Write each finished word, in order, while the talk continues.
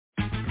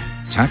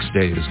Tax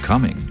day is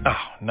coming. Oh,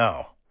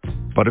 no.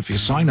 But if you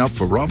sign up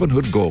for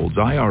Robinhood Gold's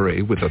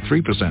IRA with a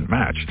 3%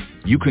 match,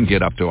 you can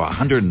get up to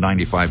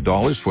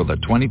 $195 for the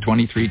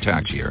 2023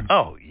 tax year.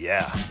 Oh,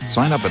 yeah.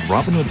 Sign up at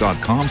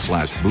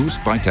Robinhood.com/boost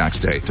by tax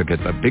day to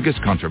get the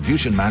biggest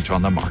contribution match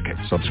on the market.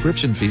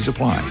 Subscription fees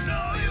apply.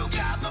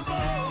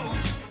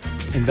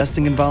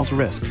 Investing involves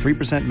risk.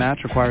 3% match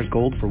requires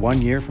gold for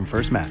 1 year from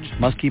first match.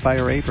 Must keep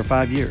IRA for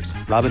 5 years.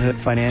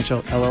 Robinhood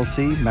Financial,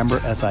 LLC, member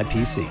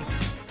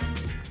SIPC.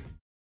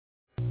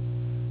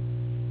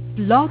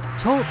 Blog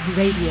Talk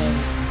Radio.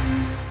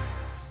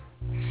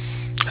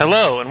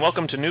 Hello, and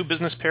welcome to New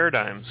Business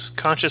Paradigms,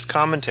 conscious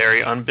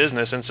commentary on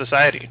business and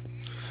society.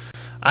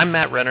 I'm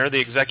Matt Renner, the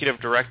Executive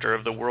Director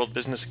of the World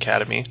Business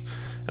Academy,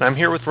 and I'm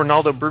here with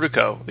Ronaldo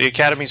Brudico, the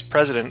Academy's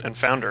President and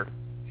Founder.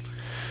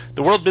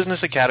 The World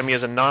Business Academy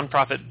is a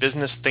nonprofit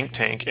business think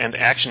tank and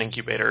action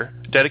incubator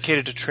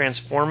dedicated to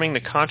transforming the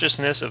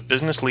consciousness of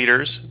business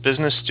leaders,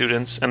 business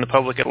students, and the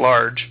public at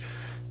large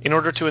in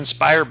order to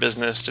inspire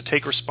business to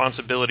take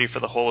responsibility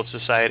for the whole of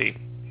society.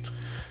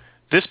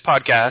 This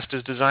podcast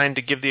is designed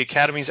to give the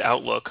Academy's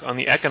outlook on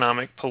the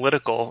economic,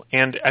 political,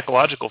 and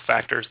ecological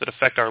factors that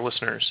affect our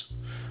listeners.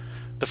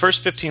 The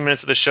first 15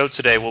 minutes of the show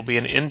today will be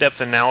an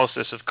in-depth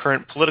analysis of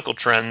current political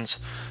trends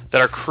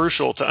that are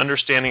crucial to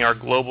understanding our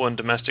global and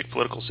domestic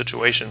political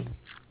situation.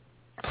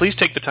 Please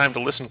take the time to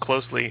listen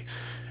closely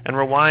and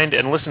rewind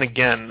and listen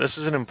again. This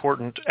is an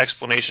important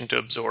explanation to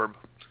absorb.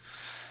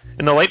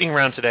 In the lightning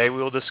round today,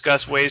 we will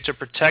discuss ways to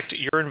protect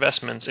your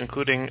investments,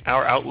 including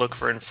our outlook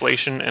for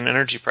inflation and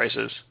energy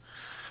prices.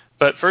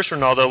 But first,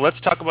 Ronaldo, let's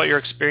talk about your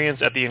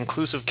experience at the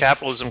Inclusive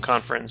Capitalism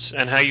Conference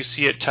and how you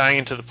see it tying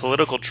into the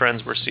political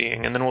trends we're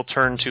seeing, and then we'll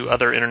turn to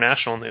other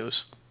international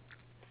news.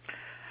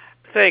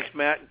 Thanks,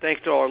 Matt, and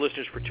thanks to all our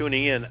listeners for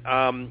tuning in.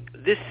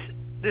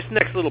 This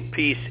next little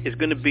piece is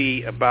going to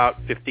be about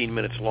 15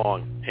 minutes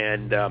long,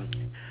 and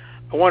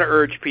I want to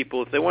urge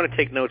people, if they want to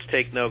take notes,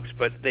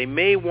 but they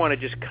may want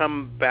to just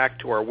come back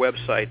to our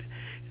website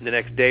in the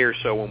next day or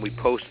so when we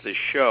post this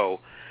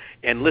show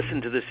and listen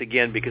to this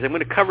again, because I'm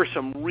going to cover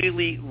some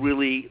really,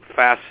 really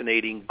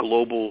fascinating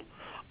global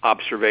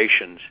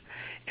observations.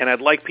 And I'd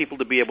like people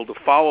to be able to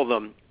follow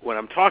them when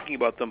I'm talking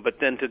about them, but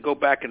then to go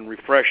back and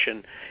refresh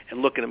and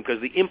look at them, because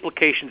the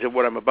implications of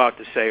what I'm about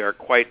to say are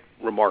quite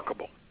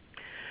remarkable.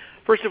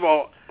 First of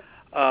all,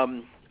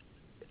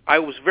 I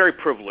was very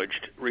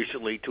privileged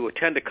recently to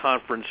attend a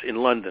conference in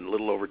London a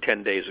little over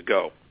 10 days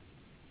ago.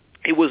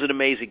 It was an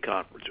amazing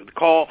conference.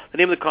 The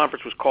name of the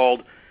conference was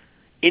called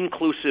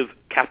Inclusive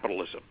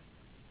Capitalism.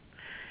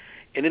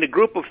 And in a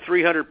group of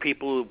 300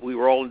 people, we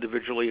were all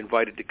individually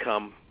invited to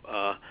come,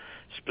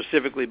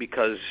 specifically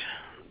because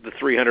the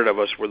 300 of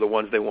us were the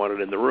ones they wanted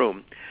in the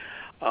room.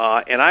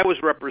 And I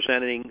was one of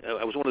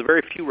the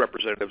very few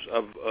representatives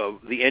of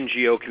the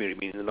NGO community,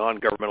 meaning the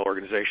non-governmental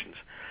organizations.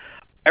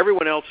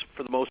 Everyone else,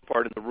 for the most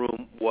part, in the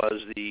room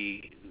was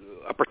a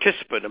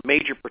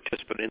major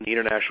participant in the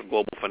international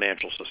global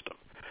financial system.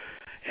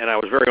 And I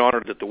was very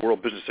honored that the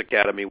World Business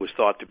Academy was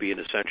thought to be an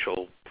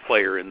essential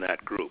player in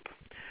that group.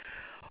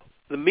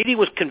 The meeting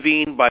was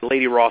convened by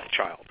Lady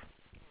Rothschild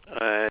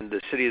and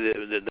the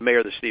mayor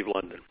of the city of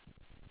London.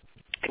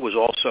 It was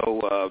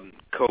also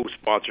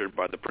co-sponsored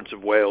by the Prince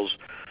of Wales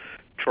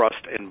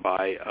Trust and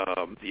by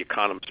The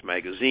Economist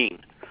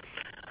magazine.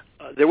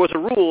 There was a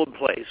rule in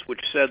place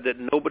which said that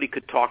nobody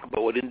could talk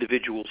about what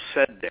individuals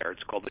said there.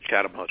 It's called the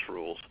Chatham House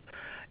Rules,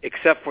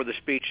 except for the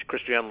speech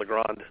Christian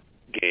Legrand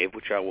gave,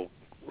 which I will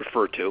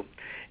refer to,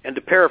 and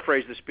to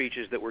paraphrase the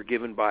speeches that were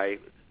given by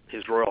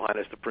His Royal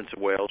Highness the Prince of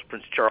Wales.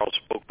 Prince Charles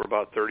spoke for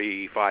about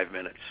 35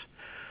 minutes.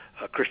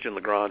 Christian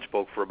Legrand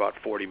spoke for about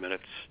 40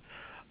 minutes.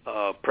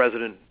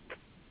 President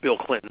Bill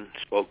Clinton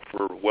spoke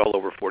for well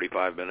over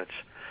 45 minutes.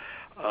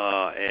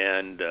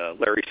 And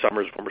Larry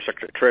Summers, former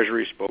Secretary of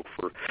Treasury, spoke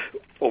for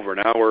over an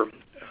hour.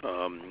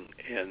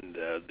 And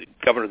the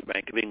Governor of the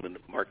Bank of England,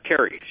 Mark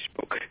Carey,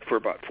 spoke for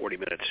about 40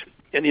 minutes.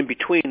 And in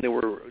between, there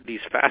were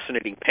these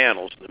fascinating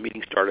panels. The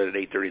meeting started at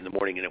 8:30 in the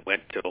morning, and it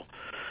went till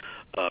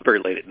very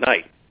late at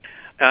night.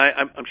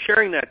 I'm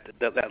sharing that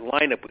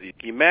lineup with you.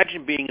 Can you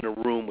imagine being in a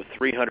room with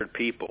 300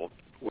 people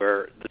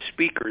where the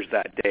speakers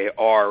that day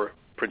are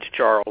Prince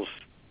Charles,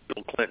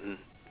 Bill Clinton,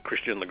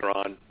 Christian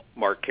Legrand,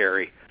 Mark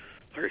Carey,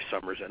 Larry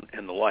Summers,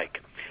 and the like.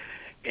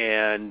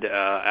 And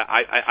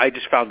I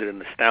just found it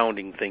an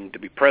astounding thing to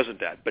be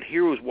present at. But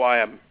here was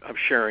why I'm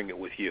sharing it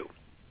with you.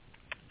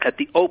 At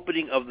the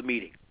opening of the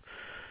meeting,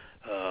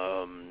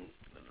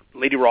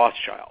 Lady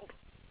Rothschild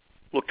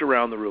looked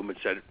around the room and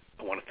said,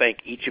 "I want to thank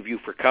each of you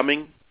for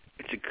coming.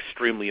 It's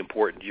extremely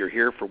important you're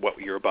here for what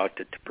you're about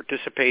to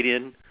participate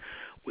in.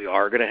 We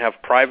are going to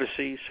have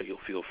privacy, so you'll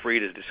feel free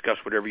to discuss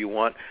whatever you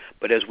want.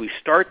 But as we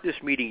start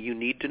this meeting, you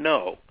need to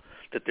know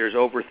that there's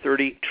over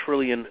 $30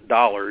 trillion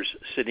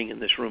sitting in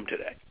this room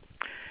today."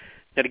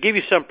 Now, to give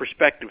you some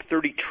perspective,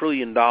 $30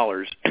 trillion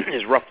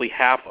is roughly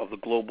half of the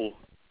global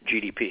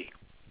GDP.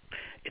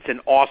 It's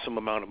an awesome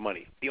amount of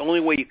money. The only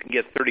way you can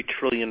get $30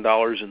 trillion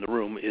in the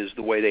room is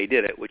the way they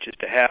did it, which is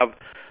to have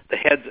the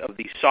heads of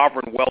these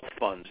sovereign wealth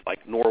funds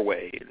like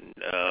Norway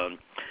and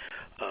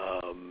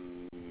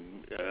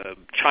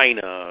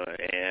China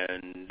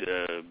and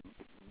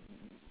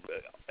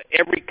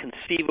every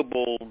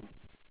conceivable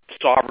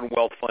sovereign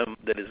wealth fund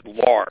that is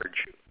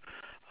large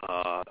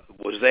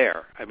was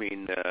there. I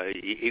mean,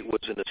 it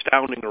was an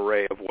astounding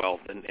array of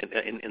wealth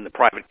in the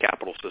private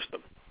capital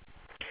system.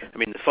 I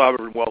mean, the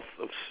sovereign wealth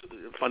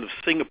fund of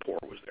Singapore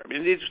was there. I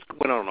mean, it just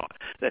went on and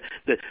on.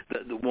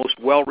 The most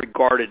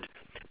well-regarded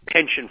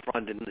pension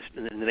fund in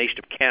the nation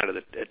of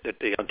Canada, that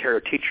the Ontario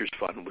Teachers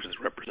Fund, which is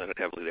represented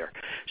heavily there.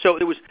 So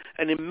there was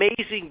an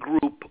amazing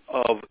group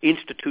of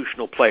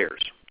institutional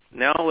players.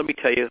 Now let me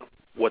tell you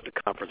what the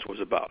conference was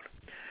about.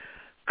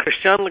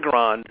 Christiane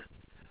Legrand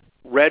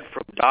read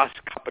from Das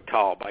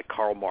Kapital by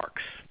Karl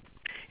Marx,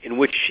 in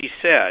which she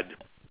said,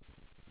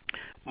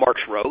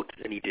 Marx wrote,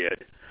 and he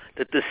did,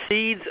 that the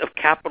seeds of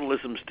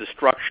capitalism's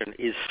destruction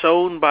is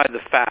sown by the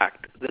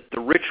fact that the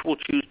rich will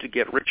choose to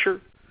get richer,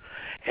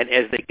 and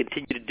as they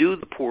continue to do,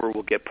 the poor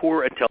will get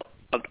poorer until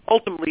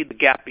ultimately the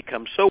gap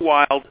becomes so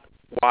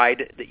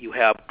wide that you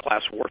have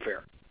class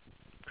warfare.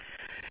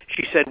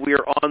 She said we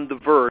are on the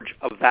verge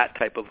of that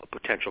type of a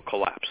potential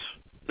collapse.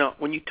 Now,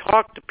 when you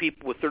talk to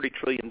people with $30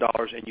 trillion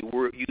and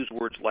you use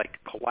words like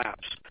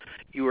collapse,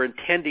 you are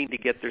intending to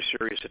get their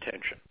serious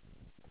attention.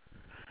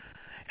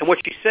 And what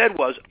she said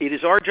was, it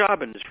is our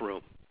job in this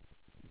room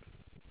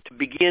to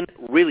begin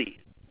really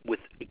with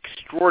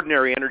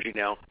extraordinary energy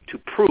now to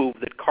prove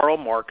that Karl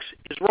Marx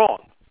is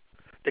wrong,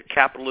 that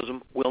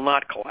capitalism will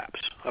not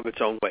collapse of its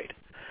own weight.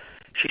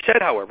 She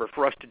said, however,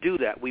 for us to do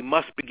that, we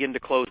must begin to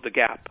close the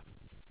gap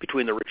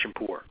between the rich and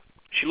poor.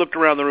 She looked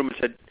around the room and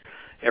said,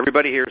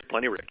 everybody here is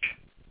plenty rich,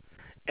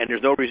 and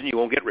there's no reason you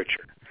won't get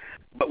richer.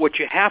 But what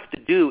you have to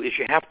do is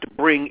you have to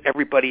bring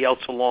everybody else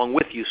along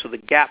with you so the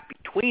gap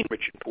between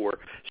rich and poor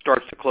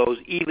starts to close,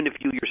 even if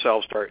you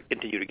yourselves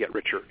continue to get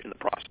richer in the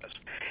process.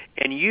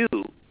 And you,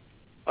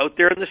 out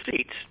there in the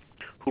seats,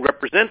 who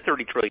represent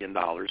 $30 trillion,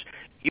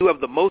 you have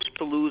the most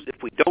to lose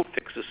if we don't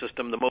fix the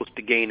system, the most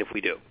to gain if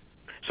we do.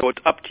 So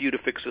it's up to you to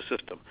fix the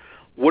system.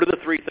 What are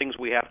the three things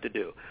we have to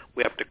do?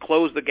 We have to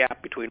close the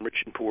gap between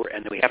rich and poor,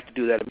 and we have to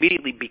do that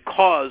immediately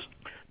because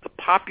the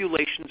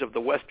populations of the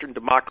Western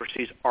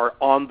democracies are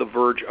on the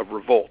verge of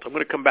revolt. I'm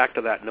going to come back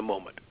to that in a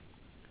moment.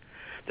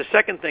 The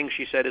second thing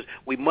she said is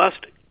we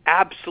must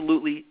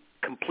absolutely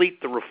complete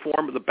the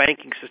reform of the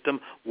banking system,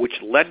 which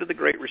led to the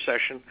Great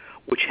Recession,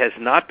 which has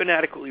not been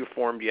adequately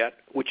reformed yet,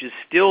 which is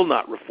still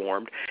not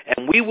reformed,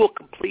 and we will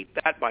complete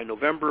that by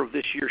November of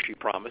this year, she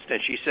promised.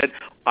 And she said,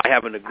 I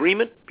have an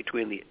agreement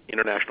between the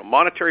International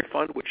Monetary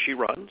Fund, which she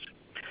runs,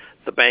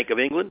 the Bank of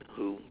England,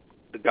 who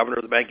the governor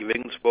of the Bank of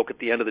England spoke at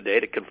the end of the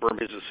day to confirm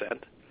his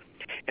assent,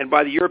 and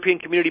by the European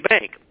Community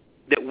Bank,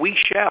 that we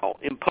shall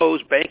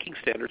impose banking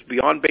standards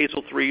beyond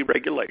Basel III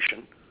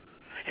regulation,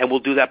 and we'll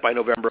do that by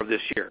November of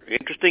this year.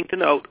 Interesting to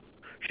note,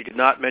 she did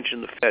not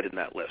mention the Fed in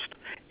that list,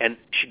 and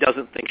she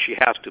doesn't think she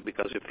has to,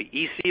 because if the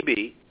ECB,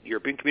 the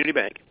European Community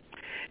Bank,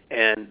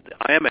 and the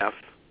IMF,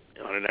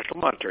 the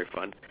International Monetary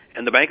Fund,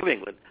 and the Bank of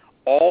England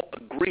all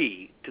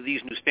agree to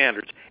these new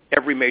standards,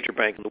 every major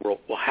bank in the world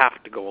will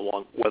have to go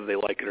along, whether they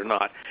like it or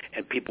not,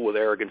 and people with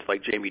arrogance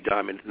like Jamie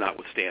Dimon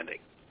notwithstanding.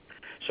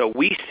 So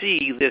we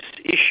see this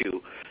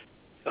issue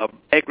of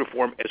bank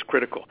reform as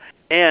critical.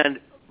 And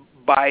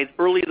by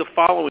early the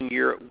following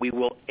year, we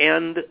will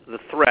end the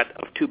threat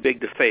of too big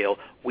to fail.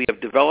 We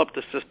have developed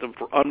a system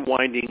for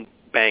unwinding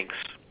banks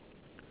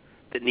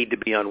that need to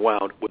be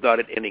unwound without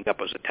it ending up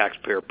as a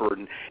taxpayer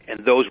burden,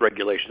 and those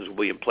regulations will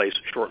be in place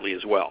shortly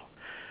as well.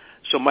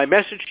 So my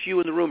message to you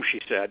in the room,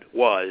 she said,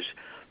 was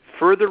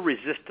further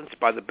resistance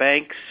by the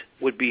banks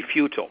would be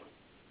futile.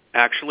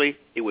 Actually,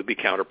 it would be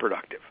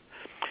counterproductive.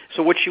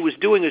 So what she was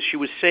doing is she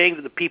was saying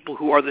to the people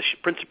who are the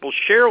principal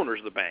shareowners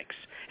of the banks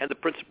and the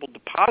principal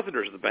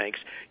depositors of the banks,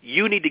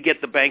 you need to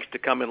get the banks to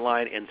come in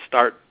line and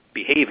start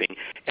behaving,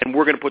 and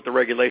we're going to put the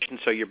regulations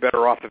so you're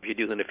better off if you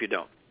do than if you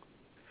don't.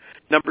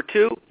 Number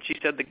two, she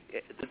said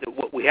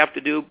what we have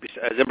to do,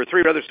 number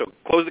three rather, so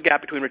close the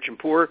gap between rich and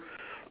poor,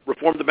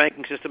 reform the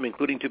banking system,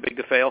 including too big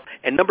to fail,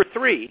 and number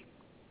three,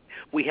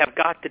 we have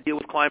got to deal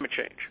with climate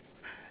change.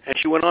 And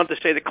she went on to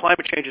say that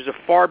climate change is a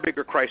far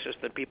bigger crisis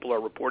than people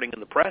are reporting in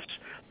the press.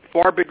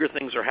 Far bigger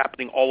things are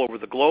happening all over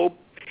the globe.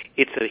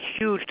 It's a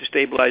huge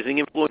destabilizing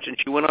influence. And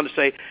she went on to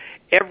say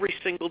every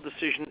single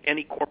decision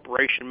any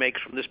corporation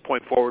makes from this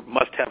point forward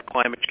must have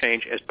climate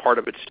change as part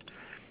of its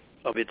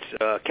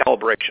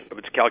calibration, of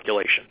its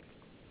calculation.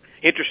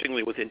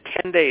 Interestingly, within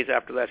 10 days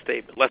after that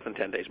statement, less than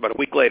 10 days, about a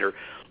week later,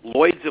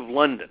 Lloyd's of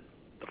London,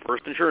 the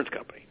first insurance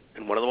company,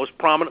 and one of the most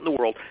prominent in the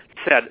world,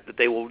 said that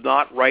they will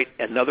not write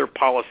another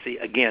policy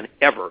again,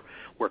 ever,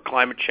 where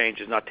climate change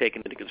is not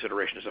taken into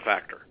consideration as a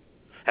factor.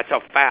 That's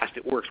how fast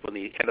it works when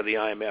the head of the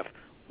IMF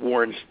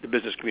warns the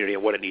business community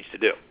of what it needs to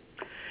do.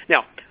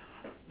 Now,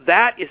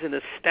 that is an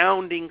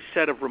astounding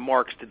set of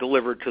remarks to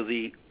deliver to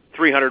the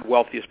 300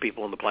 wealthiest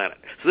people on the planet.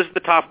 So this is the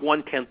top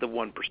 1/10 of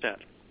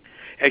 1%.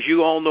 As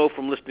you all know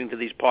from listening to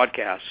these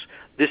podcasts,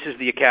 this is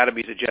the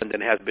Academy's agenda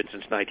and has been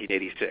since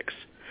 1986.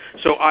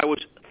 So I was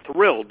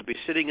thrilled to be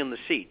sitting in the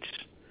seats,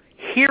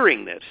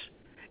 hearing this,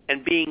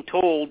 and being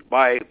told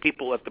by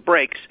people at the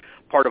breaks,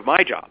 part of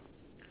my job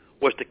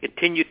was to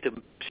continue to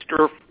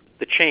stir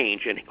the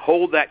change and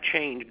hold that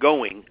change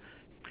going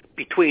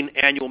between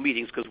annual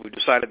meetings, because we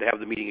decided to have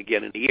the meeting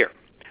again in a year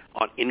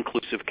on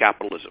inclusive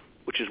capitalism,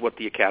 which is what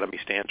the Academy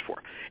stands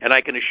for. And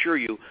I can assure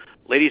you,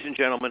 ladies and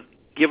gentlemen,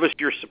 give us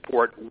your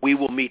support. We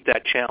will meet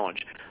that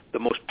challenge. The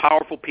most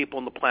powerful people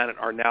on the planet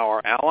are now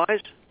our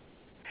allies,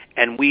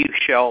 and we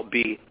shall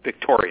be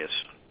victorious,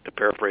 to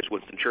paraphrase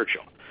Winston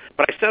Churchill.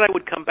 But I said I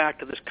would come back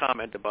to this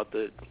comment about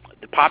the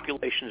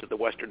populations of the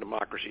Western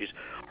democracies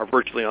are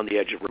virtually on the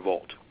edge of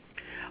revolt.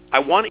 I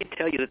want to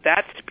tell you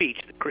that speech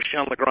that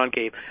Christian Legrand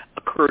gave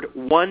occurred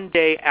one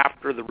day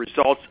after the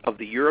results of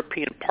the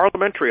European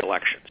parliamentary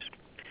elections.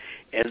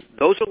 And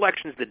those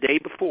elections the day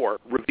before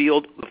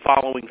revealed the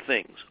following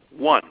things.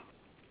 One,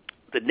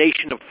 the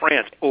nation of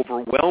France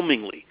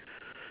overwhelmingly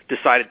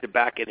decided to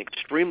back an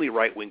extremely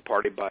right-wing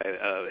party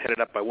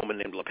headed up by a woman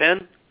named Le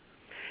Pen,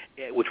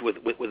 which with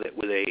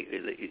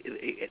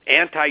an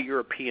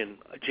anti-European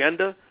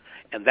agenda.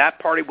 And that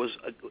party was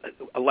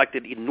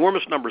elected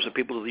enormous numbers of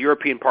people to the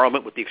European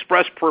Parliament with the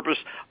express purpose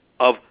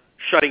of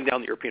shutting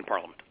down the European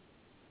Parliament,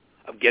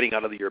 of getting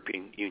out of the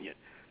European Union.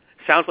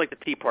 Sounds like the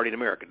Tea Party in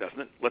America, doesn't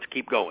it? Let's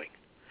keep going.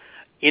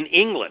 In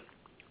England,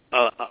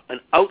 an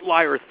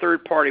outlier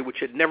third party, which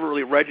had never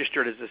really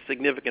registered as a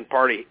significant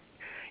party,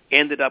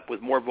 ended up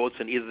with more votes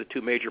than either of the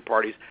two major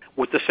parties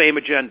with the same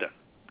agenda: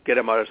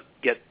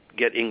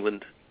 get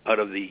England out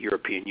of the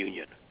European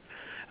Union,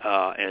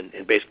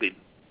 and basically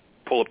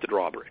pull up the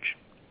drawbridge.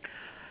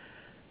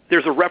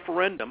 There's a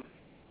referendum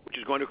which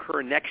is going to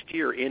occur next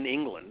year in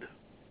England,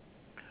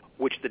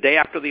 which the day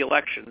after the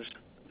elections,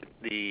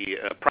 the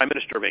Prime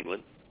Minister of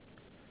England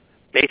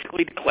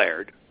basically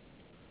declared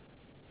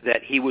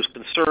that he was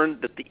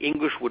concerned that the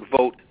English would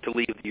vote to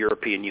leave the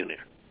European Union.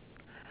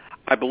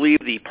 I believe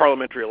the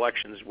parliamentary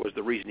elections was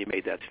the reason he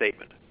made that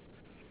statement.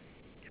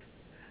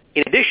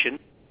 In addition,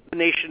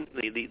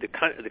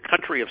 the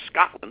country of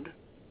Scotland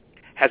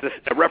has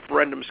a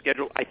referendum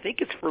scheduled. I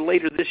think it's for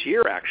later this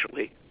year,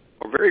 actually,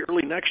 or very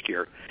early next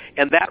year.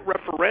 And that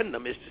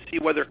referendum is to see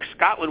whether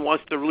Scotland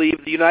wants to leave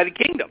the United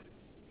Kingdom.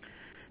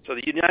 So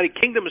the United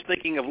Kingdom is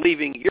thinking of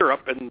leaving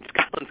Europe, and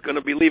Scotland's going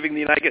to be leaving the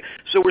United Kingdom.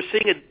 So we're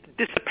seeing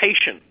a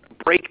dissipation,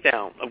 a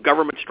breakdown of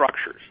government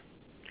structures.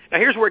 Now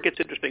here's where it gets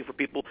interesting for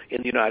people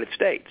in the United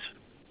States.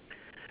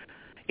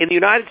 In the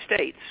United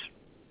States,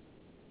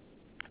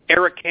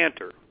 Eric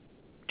Cantor,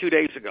 2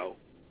 days ago,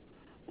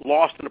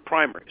 lost in a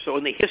primary. So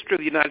in the history of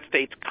the United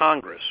States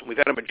Congress, we've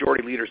had a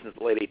majority leader since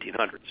the late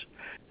 1800s.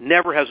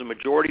 Never has a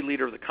majority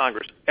leader of the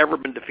Congress ever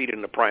been defeated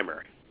in a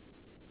primary.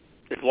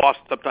 They've lost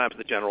sometimes in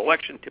the general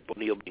election, Tip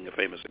O'Neill being a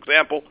famous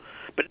example,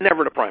 but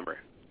never in a primary.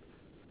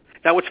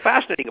 Now what's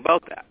fascinating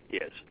about that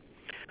is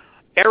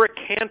Eric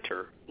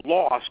Cantor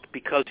lost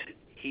because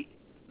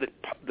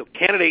the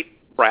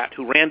candidate brat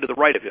who ran to the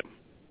right of him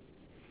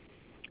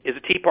is a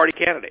Tea Party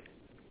candidate.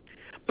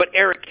 But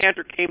Eric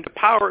Cantor came to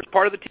power as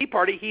part of the Tea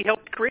Party. He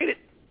helped create it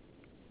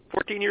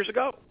 14 years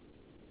ago.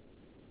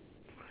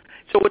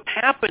 So what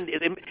happened is,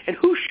 and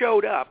who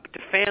showed up to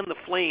fan the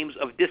flames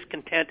of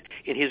discontent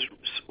in his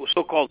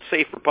so-called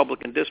safe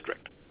Republican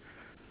district?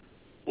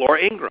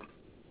 Laura Ingraham,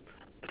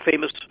 the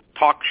famous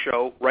talk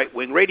show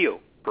right-wing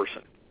radio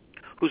person,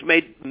 who's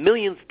made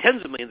millions,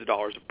 tens of millions of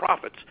dollars of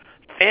profits,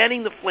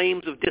 fanning the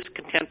flames of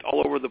discontent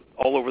all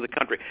over the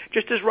country,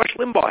 just as Rush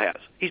Limbaugh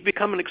has. He's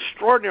become an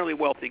extraordinarily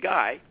wealthy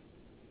guy.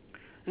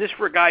 And this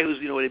for a guy who's,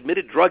 an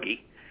admitted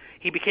druggie.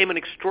 He became an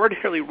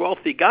extraordinarily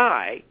wealthy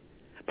guy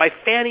by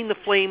fanning the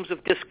flames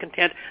of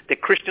discontent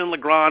that Christian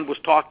Legrand was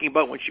talking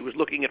about when she was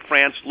looking at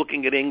France,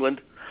 looking at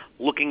England,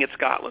 looking at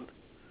Scotland.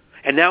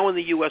 And now in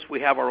the U.S. we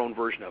have our own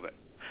version of it.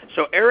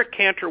 So Eric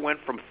Cantor went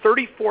from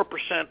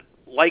 34%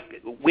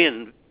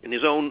 win, in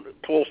his own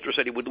pollster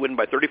said he would win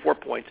by 34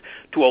 points,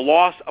 to a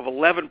loss of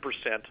 11%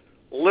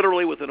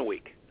 literally within a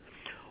week.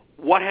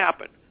 What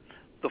happened?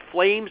 The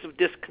flames of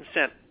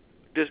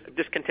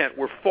discontent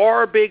were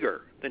far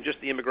bigger than just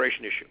the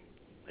immigration issue.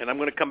 And I'm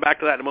going to come back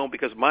to that in a moment,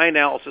 because my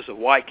analysis of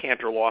why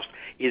Cantor lost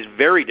is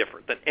very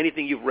different than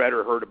anything you've read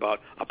or heard about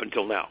up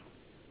until now.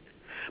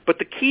 But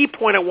the key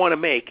point I want to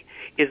make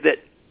is that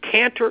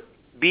Cantor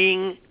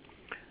being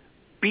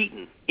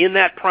beaten in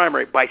that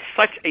primary by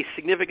such a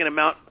significant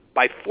amount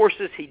by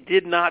forces he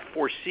did not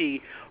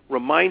foresee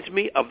reminds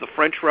me of the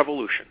French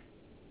Revolution.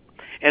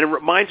 And it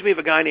reminds me of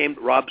a guy named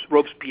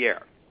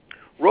Robespierre.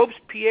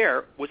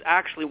 Robespierre was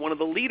actually one of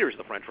the leaders of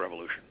the French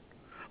Revolution,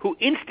 who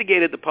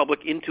instigated the public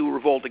into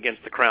revolt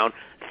against the crown,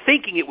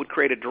 thinking it would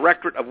create a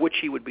directorate of which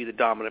he would be the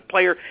dominant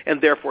player, and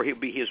therefore he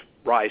would be his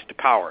rise to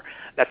power.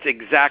 That's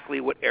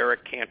exactly what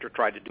Eric Cantor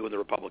tried to do in the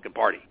Republican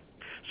Party.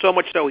 So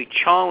much so he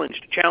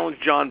challenged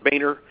John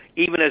Boehner,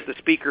 even as the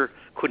speaker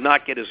could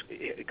not get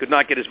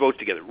his votes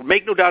together.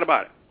 Make no doubt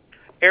about it.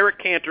 Eric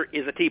Cantor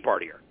is a Tea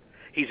Partier.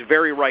 He's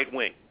very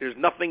right-wing. There's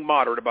nothing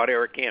moderate about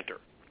Eric Cantor.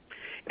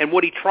 And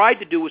what he tried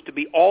to do was to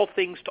be all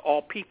things to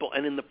all people,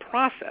 and in the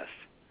process,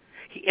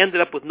 he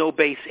ended up with no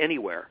base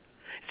anywhere.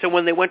 So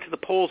when they went to the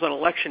polls on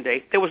Election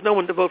Day, there was no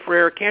one to vote for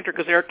Eric Cantor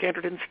because Eric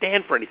Cantor didn't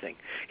stand for anything.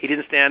 He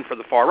didn't stand for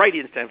the far right.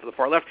 He didn't stand for the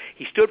far left.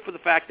 He stood for the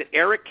fact that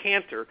Eric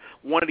Cantor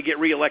wanted to get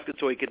reelected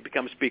so he could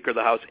become Speaker of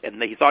the House,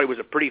 and he thought he was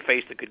a pretty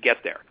face that could get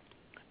there.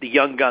 The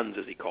Young Guns,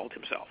 as he called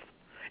himself.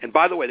 And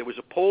by the way, there was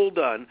a poll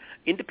done,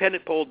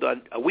 independent poll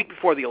done a week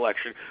before the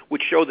election,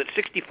 which showed that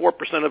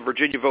 64% of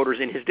Virginia voters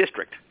in his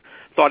district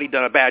thought he'd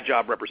done a bad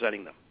job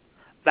representing them.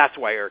 That's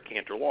why Eric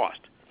Cantor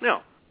lost.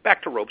 Now,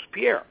 back to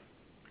Robespierre.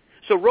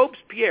 So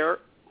Robespierre,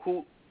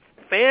 who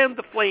fanned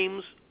the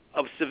flames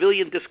of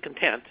civilian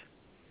discontent,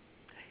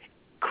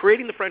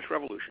 creating the French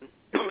Revolution,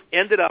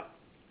 ended up,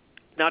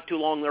 not too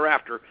long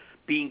thereafter,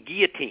 being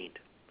guillotined,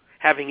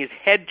 having his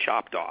head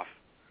chopped off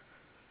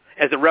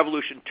as the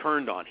revolution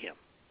turned on him,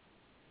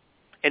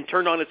 and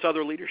turned on its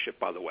other leadership,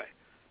 by the way.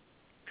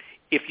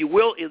 If you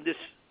will, in this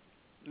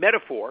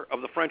metaphor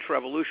of the French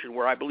Revolution,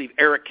 where I believe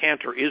Eric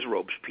Cantor is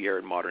Robespierre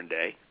in modern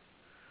day,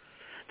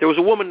 there was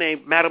a woman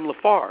named Madame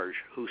Lafarge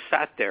who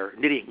sat there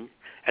knitting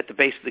at the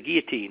base of the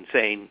guillotine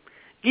saying,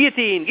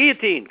 "Guillotine,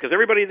 guillotine," because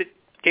everybody that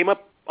came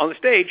up on the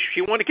stage,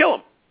 she wanted to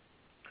kill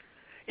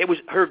him.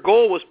 Her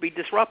goal was to be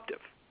disruptive.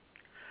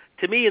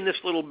 To me, in this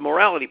little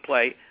morality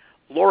play,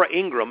 Laura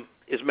Ingraham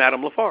is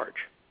Madame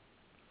Lafarge.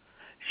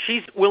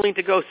 She's willing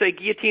to go say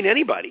guillotine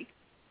anybody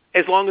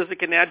as long as it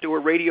can add to her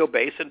radio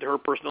base and to her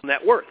personal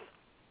net worth.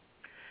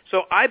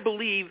 So I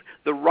believe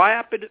the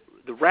rabid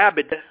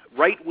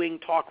right-wing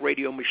talk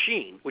radio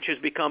machine, which has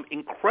become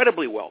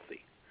incredibly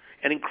wealthy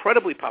and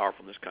incredibly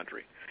powerful in this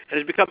country, and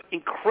has become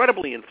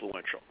incredibly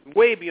influential,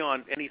 way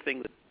beyond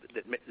anything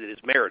that is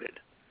merited,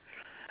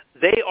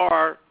 they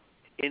are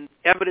in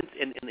evidence,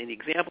 and the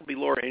example be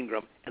Laura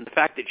Ingraham, and the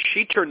fact that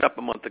she turned up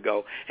a month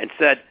ago and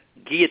said,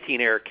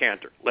 guillotine Eric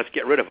Cantor, let's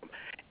get rid of him.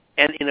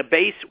 And in a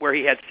base where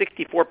he had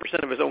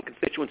 64% of his own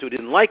constituents who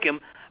didn't like him,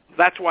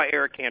 that's why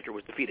Eric Cantor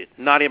was defeated,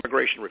 not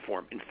immigration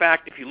reform. In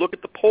fact, if you look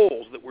at the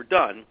polls that were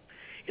done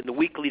in the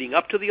week leading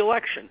up to the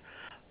election,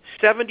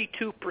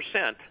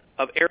 72%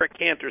 of Eric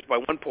Cantor's, by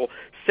one poll,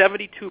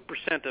 72%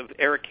 of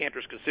Eric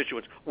Cantor's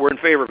constituents were in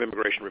favor of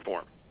immigration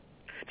reform.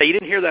 Now, you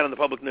didn't hear that on the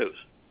public news.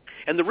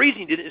 And the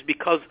reason you didn't is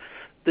because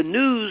the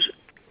news,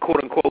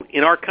 quote-unquote,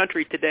 in our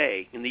country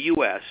today, in the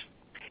U.S.,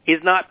 is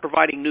not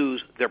providing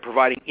news, they're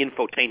providing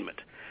infotainment,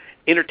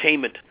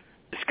 entertainment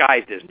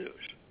disguised as news.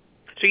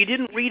 So you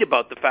didn't read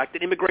about the fact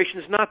that immigration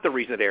is not the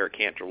reason that Eric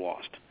Cantor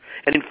lost.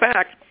 And in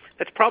fact,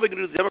 that's probably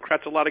going to do the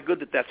Democrats a lot of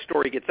good that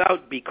story gets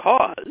out,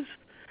 because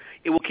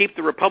it will keep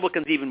the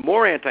Republicans even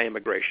more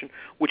anti-immigration,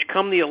 which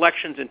come the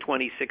elections in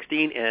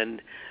 2016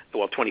 and,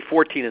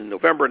 2014 in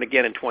November and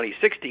again in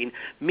 2016,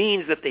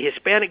 means that the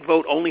Hispanic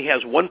vote only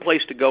has one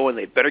place to go, and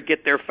they better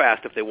get there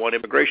fast if they want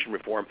immigration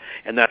reform,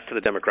 and that's to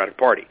the Democratic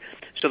Party.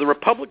 So the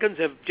Republicans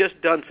have just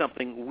done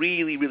something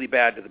really, really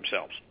bad to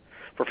themselves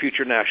for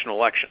future national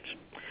elections.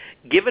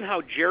 Given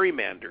how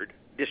gerrymandered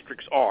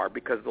districts are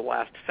because of the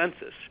last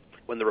census,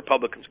 when the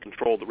Republicans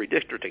controlled the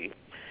redistricting,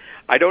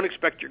 I don't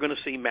expect you're going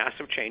to see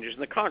massive changes in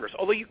the Congress,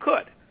 although you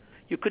could.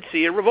 You could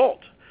see a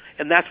revolt.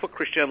 And that's what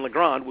Christiane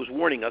Legrand was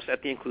warning us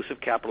at the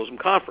Inclusive Capitalism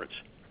Conference.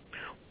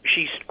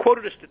 She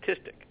quoted a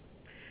statistic.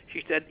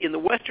 She said, in the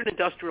Western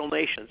industrial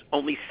nations,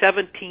 only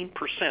 17%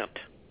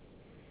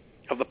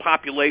 of the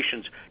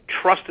populations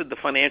trusted the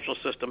financial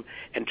system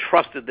and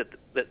trusted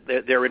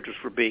that their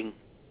interests were being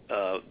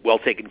well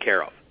taken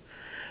care of.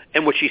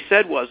 And what she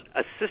said was,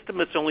 a system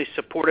that's only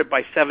supported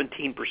by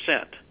 17%,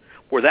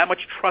 where that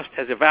much trust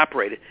has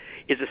evaporated,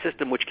 is a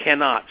system which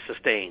cannot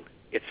sustain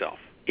itself.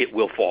 It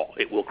will fall.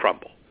 It will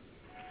crumble.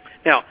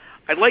 Now,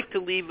 I'd like to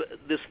leave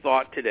this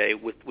thought today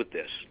with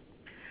this.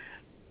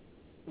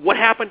 What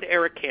happened to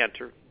Eric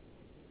Cantor,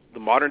 the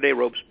modern-day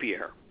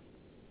Robespierre,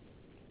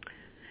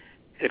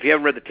 and if you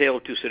haven't read The Tale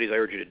of Two Cities, I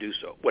urge you to do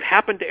so. What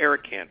happened to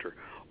Eric Cantor,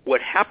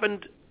 what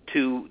happened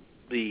to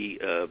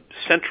the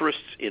centrists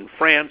in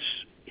France,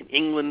 in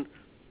England,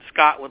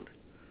 Scotland,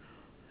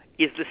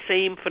 is the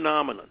same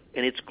phenomenon,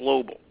 and it's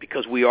global,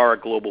 because we are a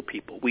global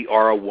people. We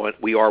are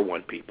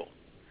one people.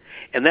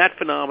 And that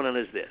phenomenon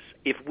is this.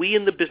 If we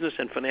in the business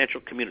and financial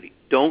community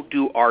don't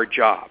do our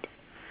job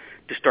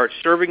to start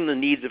serving the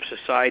needs of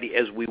society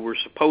as we were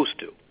supposed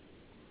to,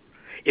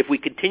 if we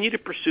continue to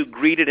pursue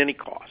greed at any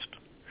cost,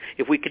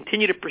 if we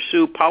continue to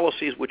pursue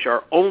policies which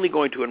are only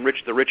going to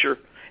enrich the richer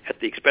at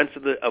the expense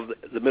of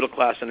the middle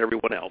class and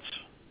everyone else,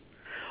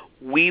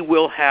 we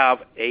will have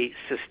a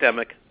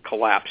systemic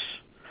collapse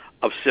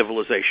of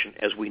civilization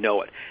as we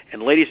know it.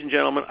 And ladies and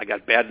gentlemen, I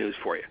got bad news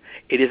for you.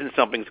 It isn't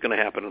something that's going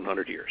to happen in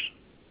 100 years.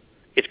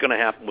 It's going to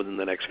happen within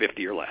the next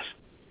 50 or less.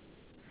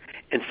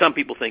 And some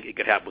people think it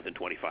could happen within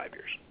 25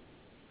 years.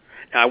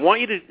 Now, I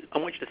want you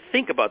to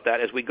think about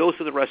that as we go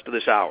through the rest of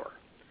this hour,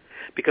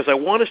 because I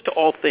want us to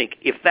all think,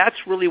 if that's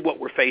really what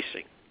we're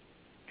facing,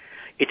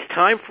 it's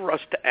time for us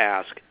to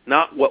ask,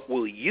 not what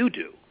will you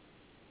do,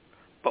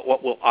 but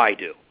what will I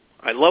do?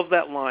 I love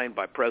that line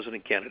by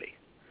President Kennedy.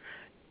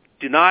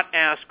 Do not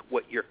ask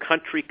what your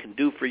country can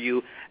do for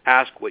you.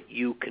 Ask what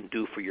you can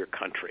do for your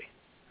country.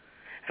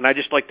 And I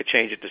just like to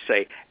change it to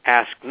say,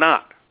 ask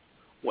not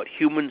what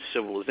human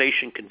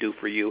civilization can do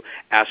for you.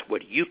 Ask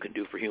what you can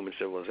do for human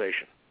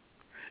civilization.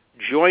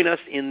 Join us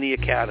in the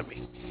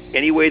Academy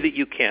any way that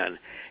you can,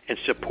 and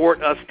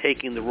support us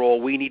taking the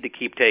role we need to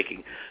keep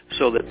taking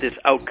so that this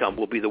outcome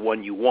will be the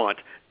one you want,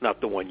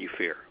 not the one you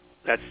fear.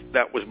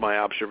 That was my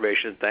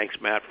observation. Thanks,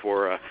 Matt,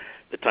 for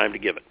the time to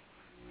give it.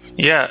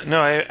 Yeah,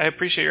 no, I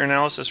appreciate your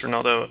analysis,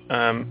 Ronaldo.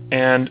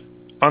 And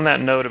on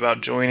that note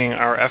about joining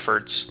our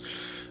efforts,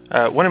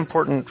 one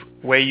important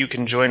way you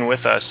can join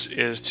with us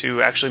is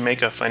to actually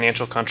make a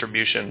financial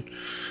contribution.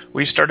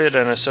 We started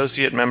an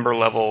associate member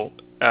level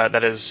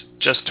that is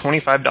just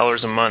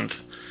 $25 a month,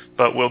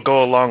 but will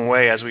go a long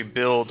way as we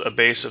build a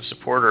base of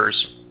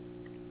supporters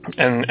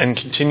and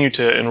continue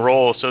to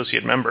enroll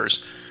associate members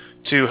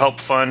to help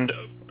fund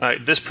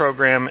this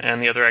program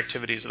and the other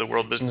activities of the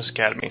World Business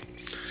Academy.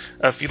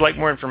 If you'd like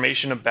more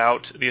information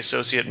about the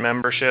associate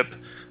membership,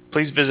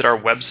 please visit our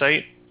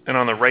website, and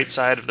on the right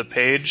side of the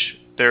page,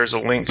 there's a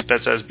link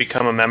that says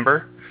Become a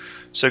Member.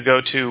 So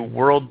go to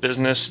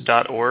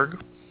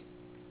worldbusiness.org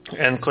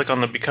and click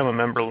on the Become a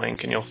Member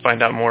link, and you'll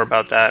find out more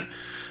about that.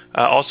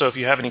 Also, if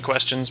you have any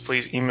questions,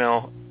 please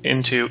email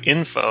into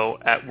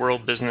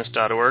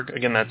info@worldbusiness.org.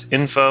 Again, that's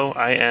info,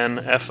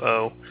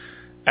 I-N-F-O,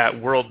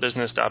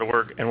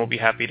 @worldbusiness.org, and we'll be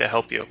happy to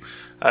help you.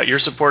 Your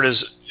support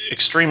is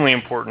extremely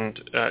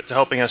important to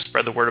helping us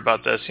spread the word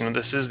about this. You know,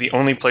 this is the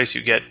only place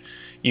you get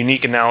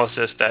unique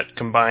analysis that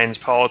combines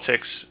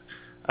politics,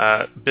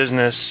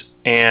 business,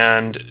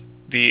 and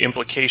the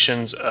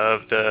implications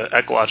of the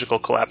ecological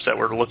collapse that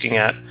we're looking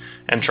at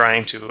and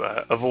trying to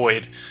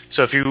avoid.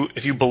 So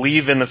if you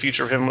believe in the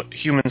future of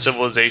human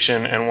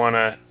civilization and want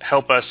to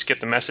help us get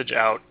the message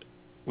out,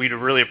 we'd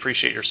really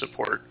appreciate your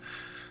support.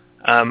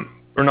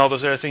 Ronaldo,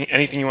 is there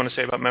anything you want to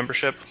say about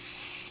membership?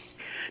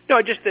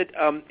 No, just that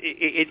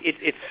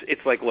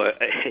it's like, look,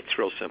 it's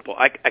real simple.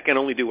 I can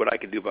only do what I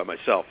can do by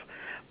myself.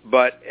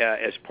 But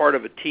as part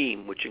of a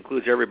team, which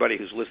includes everybody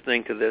who's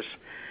listening to this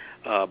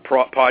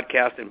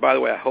podcast, and by the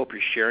way, I hope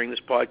you're sharing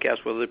this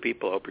podcast with other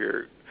people. I hope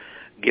you're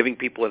giving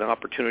people an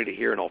opportunity to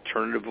hear an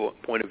alternative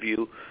point of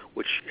view,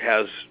 which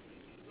has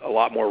a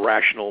lot more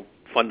rational,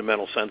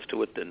 fundamental sense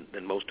to it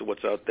than most of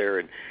what's out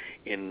there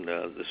in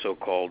the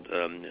so-called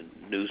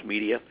news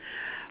media.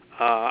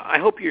 I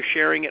hope you're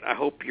sharing it. I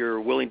hope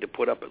you're willing to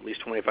put up at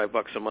least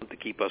 $25 a month to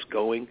keep us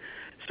going,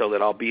 so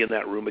that I'll be in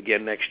that room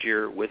again next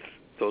year with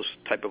those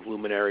type of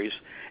luminaries,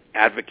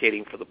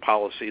 advocating for the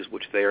policies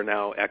which they are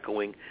now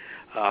echoing,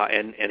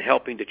 and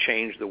helping to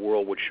change the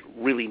world, which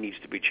really needs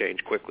to be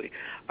changed quickly.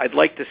 I'd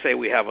like to say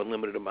we have a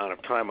limited amount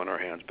of time on our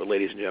hands, but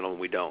ladies and gentlemen,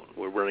 we don't.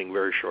 We're running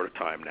very short of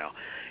time now.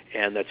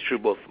 And that's true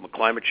both from a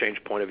climate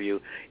change point of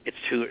view. It's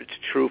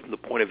true from the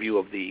point of view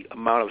of the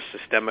amount of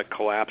systemic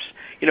collapse.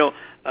 You know,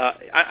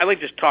 I'd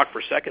like to just talk for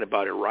a second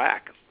about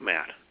Iraq,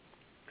 Matt.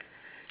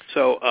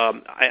 So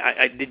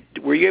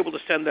were you able to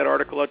send that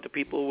article out to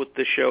people with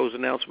the show's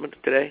announcement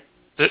today?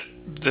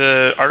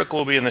 The article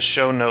will be in the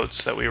show notes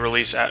that we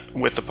release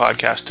with the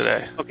podcast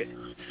today. Okay.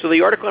 So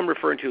the article I'm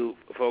referring to,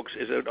 folks,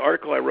 is an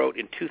article I wrote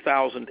in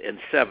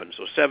 2007,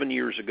 so 7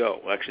 years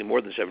ago, well, actually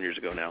more than 7 years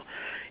ago now,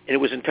 and it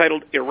was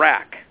entitled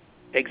Iraq,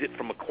 Exit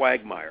from a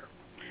Quagmire.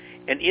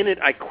 And in it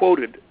I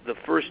quoted the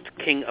first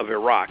king of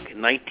Iraq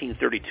in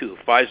 1932,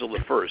 Faisal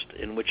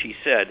I, in which he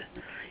said,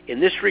 "In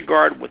this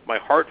regard, with my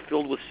heart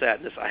filled with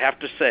sadness, I have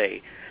to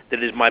say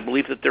that it is my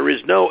belief that there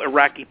is no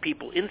Iraqi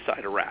people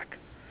inside Iraq.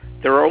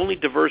 There are only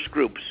diverse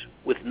groups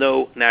with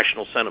no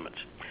national sentiments."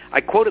 I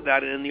quoted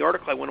that, and in the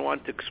article I went on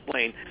to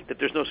explain that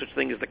there's no such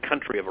thing as the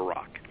country of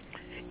Iraq.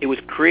 It was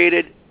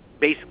created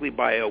basically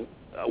by a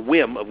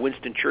whim of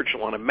Winston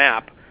Churchill on a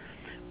map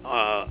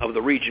of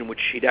the region,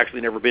 which he'd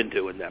actually never been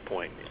to at that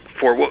point,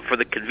 for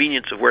the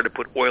convenience of where to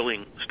put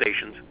oiling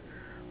stations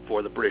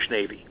for the British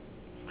Navy.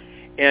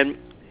 And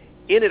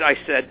in it I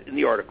said in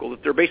the article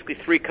that there are basically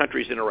three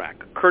countries in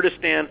Iraq: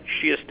 Kurdistan,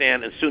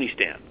 Shiistan, and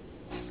Sunnistan.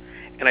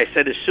 And I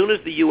said as soon as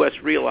the U.S.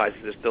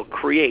 realizes this, they'll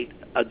create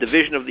a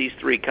division of these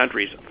three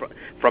countries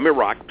from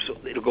Iraq, so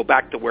it'll go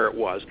back to where it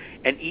was,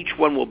 and each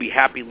one will be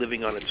happy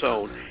living on its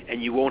own,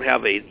 and you won't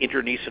have an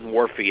internecine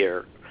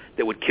warfare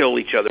that would kill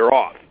each other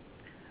off.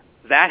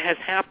 That has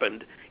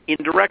happened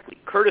indirectly.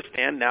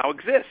 Kurdistan now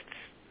exists,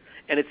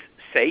 and it's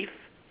safe.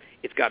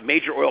 It's got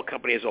major oil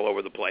companies all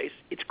over the place.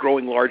 It's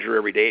growing larger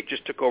every day. It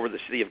just took over the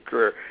city of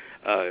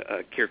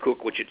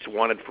Kirkuk, which it's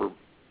wanted for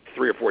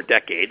 3 or 4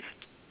 decades.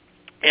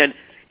 And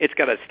it's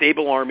got a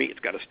stable army. It's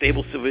got a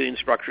stable civilian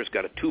structure. It's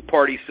got a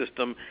two-party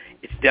system.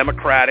 It's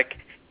democratic.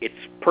 It's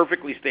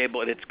perfectly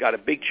stable, and it's got a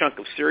big chunk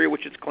of Syria,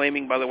 which it's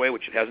claiming, by the way,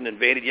 which it hasn't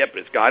invaded yet,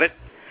 but it's got it.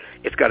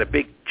 It's got a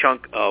big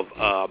chunk of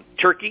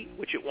Turkey,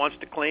 which it wants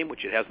to claim,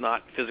 which it has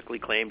not physically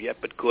claimed yet,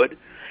 but could.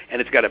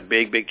 And it's got a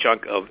big, big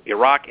chunk of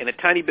Iraq and a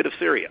tiny bit of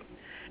Syria.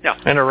 Now,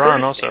 and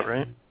Iran also,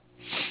 right?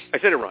 I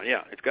said Iran,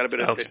 yeah. It's got a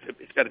bit of, okay.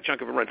 It's got a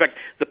chunk of Iran. In fact,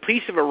 the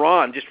piece of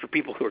Iran, just for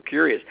people who are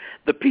curious,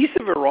 the piece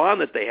of Iran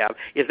that they have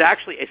is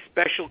actually a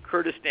special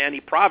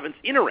Kurdistani province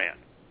in Iran.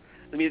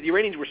 I mean, the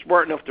Iranians were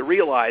smart enough to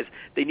realize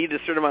they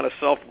needed a certain amount of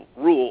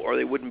self-rule or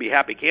they wouldn't be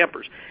happy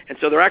campers. And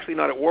so they're actually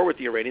not at war with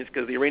the Iranians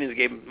because the Iranians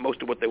gave them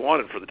most of what they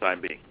wanted for the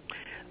time being.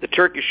 The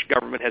Turkish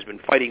government has been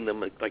fighting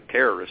them like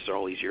terrorists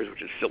all these years,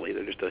 which is silly.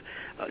 They're just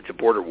it's a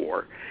border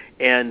war,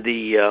 and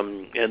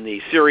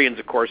the Syrians,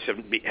 of course,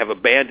 have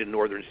abandoned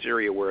northern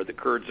Syria where the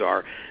Kurds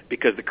are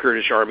because the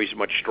Kurdish army is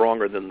much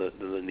stronger than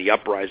the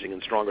uprising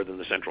and stronger than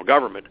the central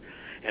government,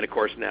 and of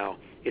course now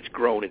it's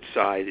grown its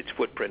size, its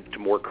footprint to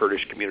more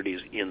Kurdish communities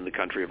in the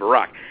country of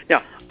Iraq.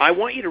 Now, I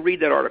want you to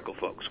read that article,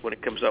 folks, when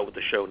it comes out with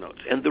the show notes,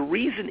 and the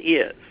reason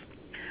is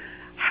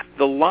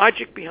the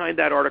logic behind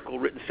that article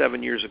written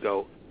 7 years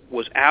ago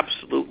was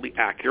absolutely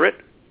accurate.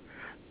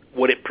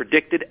 What it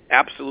predicted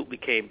absolutely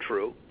came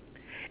true.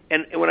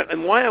 And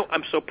why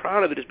I'm so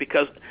proud of it is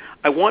because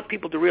I want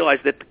people to realize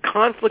that the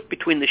conflict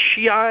between the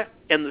Shia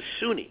and the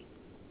Sunni,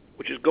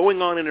 which is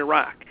going on in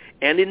Iraq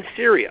and in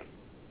Syria,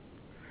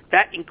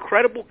 that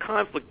incredible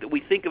conflict that we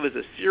think of as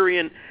a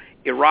Syrian,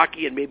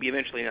 Iraqi, and maybe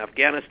eventually an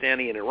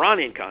Afghanistani and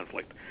Iranian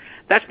conflict,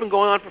 that's been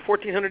going on for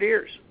 1,400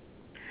 years.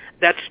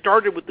 That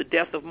started with the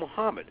death of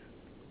Muhammad.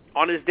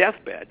 On his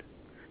deathbed,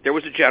 there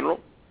was a general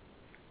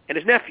and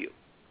his nephew.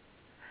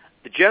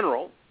 The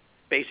general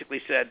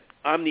basically said,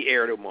 I'm the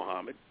heir to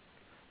Muhammad.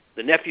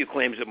 The nephew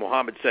claims that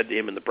Muhammad said to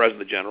him in the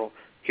presence of the general,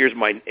 here's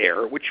my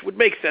heir, which would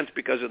make sense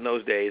because in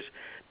those days,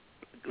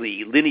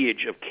 the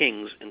lineage of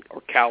kings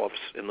or caliphs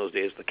in those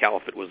days, the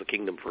caliphate was the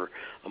kingdom for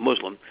a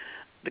Muslim,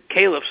 the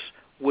caliphs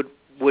would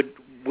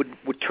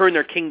turn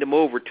their kingdom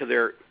over to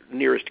their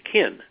nearest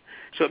kin.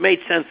 So it made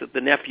sense that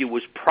the nephew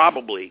was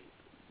probably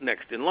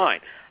next in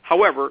line.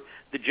 However,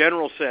 the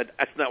general said,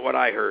 that's not what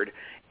I heard,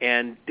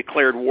 and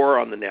declared war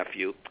on the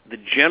nephew. The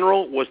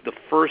general was the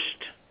first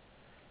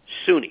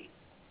Sunni.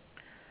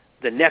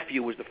 The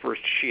nephew was the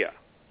first Shia,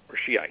 or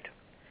Shiite.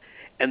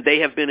 And they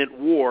have been at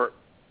war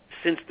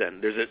since then.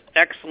 There's an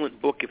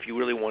excellent book, if you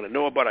really want to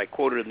know about it, I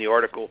quoted in the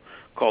article,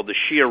 called The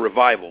Shia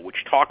Revival,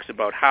 which talks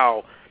about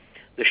how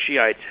the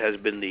Shiites has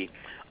been the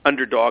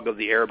underdog of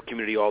the Arab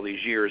community all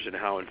these years and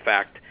how, in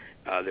fact,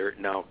 they're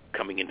now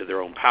coming into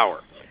their own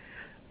power.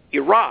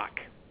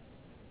 Iraq,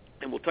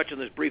 and we'll touch on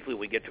this briefly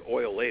when we get to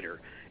oil later,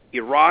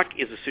 Iraq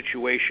is a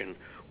situation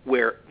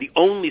where the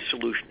only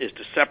solution is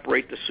to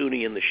separate the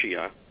Sunni and the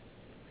Shia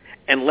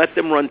and let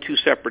them run two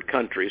separate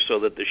countries so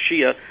that the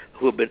Shia,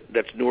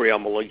 that's Nouri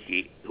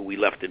al-Maliki, who we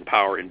left in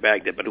power in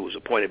Baghdad, but who was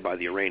appointed by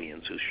the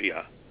Iranians, who's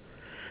Shia.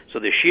 So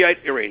the Shiite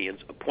Iranians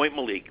appoint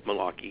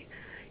Maliki.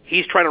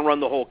 He's trying to run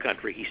the whole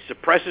country. He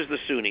suppresses the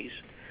Sunnis.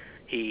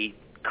 He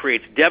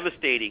creates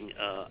devastating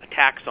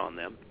attacks on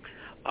them.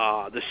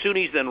 The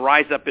Sunnis then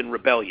rise up in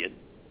rebellion,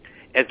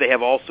 as they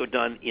have also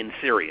done in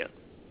Syria.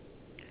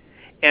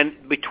 And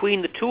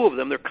between the two of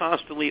them, they're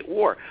constantly at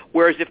war.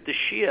 Whereas if the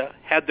Shia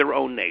had their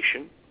own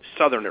nation,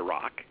 southern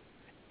Iraq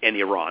and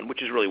Iran,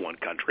 which is really one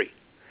country,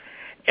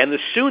 and the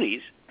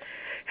Sunnis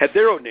had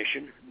their own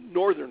nation,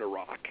 northern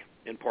Iraq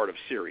and part of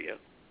Syria,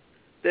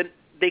 then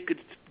they could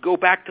go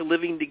back to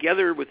living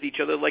together with each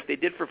other like they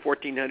did for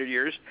 1,400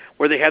 years,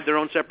 where they had their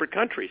own separate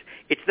countries.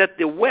 It's that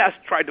the West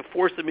tried to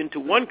force them into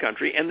one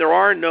country, and there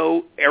are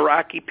no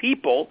Iraqi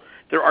people.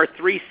 There are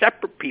three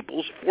separate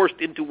peoples forced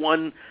into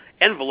one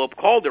envelope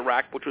called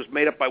Iraq, which was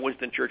made up by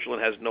Winston Churchill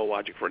and has no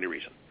logic for any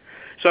reason.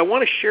 So I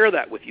want to share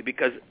that with you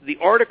because the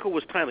article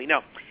was timely.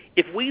 Now,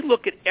 if we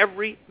look at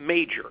every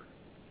major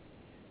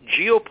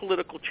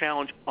geopolitical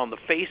challenge on the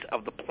face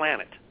of the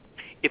planet,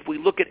 if we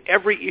look at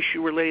every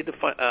issue related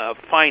to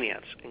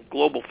finance and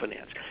global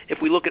finance,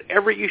 if we look at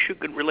every issue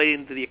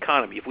relating to the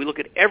economy, if we look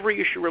at every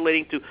issue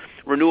relating to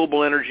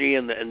renewable energy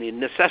and the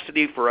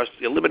necessity for us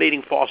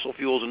eliminating fossil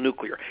fuels and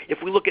nuclear, if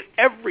we look at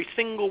every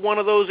single one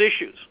of those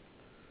issues,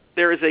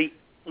 there is an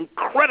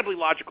incredibly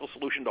logical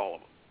solution to all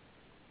of them.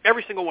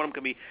 Every single one of them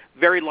can be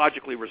very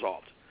logically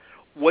resolved.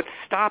 What's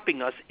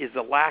stopping us is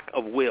the lack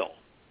of will.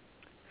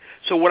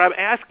 So what I'm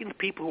asking the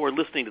people who are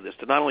listening to this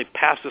to not only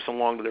pass this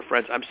along to their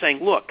friends, I'm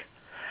saying, look,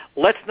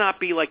 let's not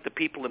be like the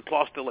people in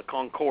Place de la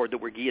Concorde that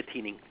were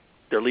guillotining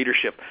their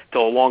leadership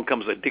till along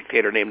comes a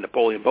dictator named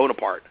Napoleon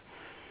Bonaparte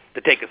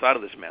to take us out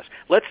of this mess.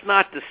 Let's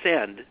not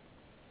descend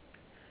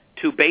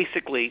to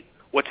basically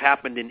what's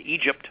happened in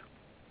Egypt,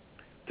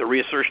 the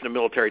reassertion of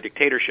military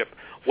dictatorship,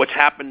 what's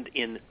happened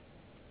in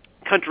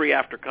country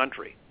after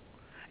country.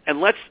 And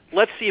let's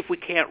see if we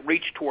can't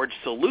reach towards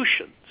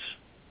solutions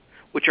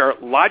which are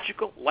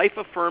logical,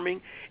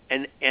 life-affirming,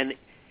 and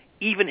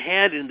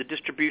even-handed in the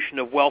distribution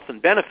of wealth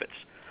and benefits.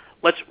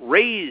 Let's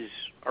raise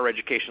our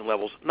education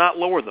levels, not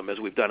lower them as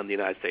we've done in the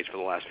United States for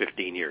the last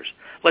 15 years.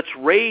 Let's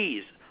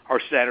raise our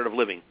standard of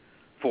living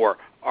for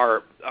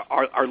our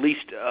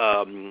least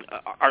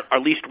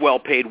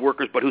well-paid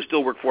workers, but who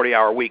still work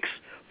 40-hour weeks,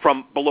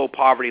 from below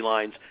poverty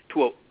lines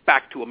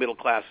back to a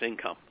middle-class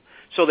income,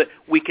 so that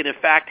we can, in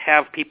fact,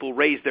 have people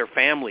raise their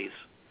families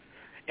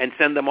and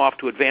send them off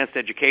to advanced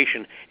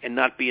education and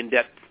not be in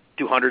debt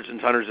to hundreds and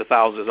hundreds of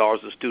thousands of dollars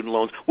of student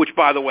loans, which,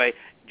 by the way,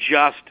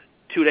 just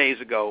 2 days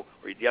ago,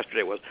 or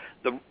yesterday was,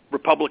 the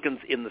Republicans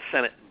in the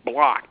Senate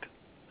blocked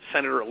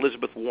Senator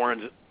Elizabeth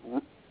Warren's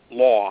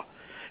law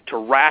to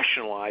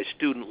rationalize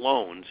student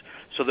loans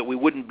so that we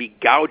wouldn't be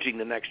gouging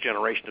the next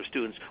generation of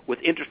students with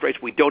interest rates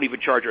we don't even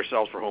charge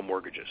ourselves for home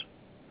mortgages.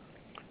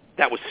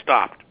 That was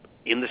stopped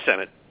in the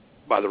Senate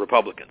by the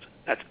Republicans.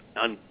 That's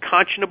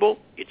unconscionable.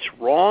 It's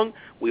wrong.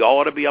 We all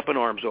ought to be up in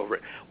arms over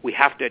it. We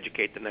have to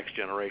educate the next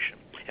generation,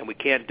 and we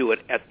can't do it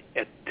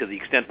to the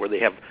extent where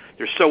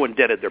they're so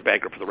indebted they're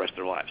bankrupt for the rest of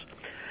their lives.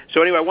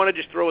 So anyway, I want to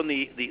just throw in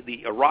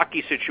the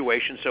Iraqi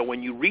situation. So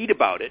when you read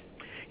about it,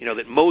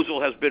 that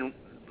Mosul has been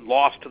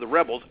lost to the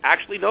rebels.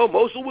 Actually, no,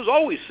 Mosul was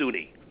always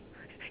Sunni.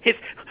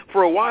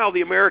 For a while,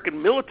 the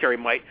American military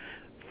might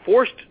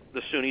forced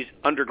the Sunnis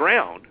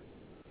underground,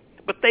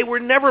 but they were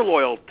never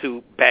loyal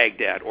to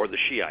Baghdad or the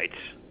Shiites.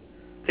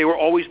 They were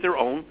always their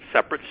own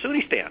separate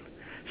Sunnistan,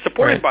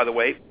 supported, right, by the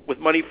way, with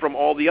money from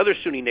all the other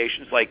Sunni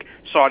nations like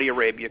Saudi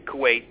Arabia,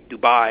 Kuwait,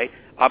 Dubai,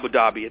 Abu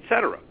Dhabi,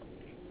 etc.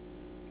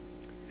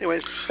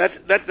 Anyways,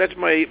 that's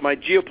my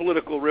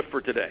geopolitical riff for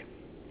today.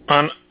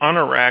 On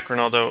Iraq,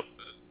 Ronaldo,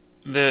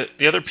 the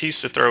other piece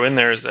to throw in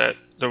there is that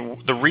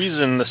the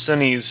reason the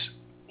Sunnis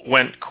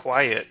went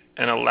quiet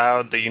and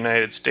allowed the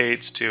United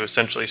States to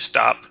essentially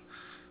stop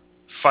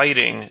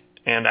fighting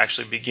and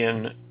actually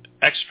begin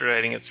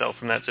extraditing itself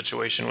from that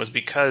situation was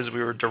because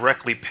we were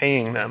directly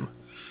paying them.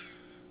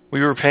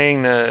 We were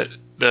paying them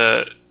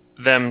to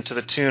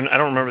the tune, I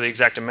don't remember the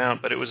exact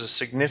amount, but it was a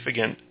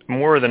significant,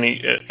 more than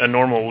a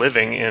normal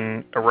living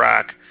in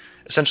Iraq,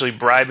 essentially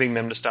bribing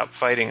them to stop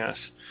fighting us.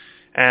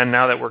 And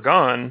now that we're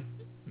gone,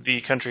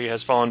 the country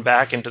has fallen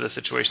back into the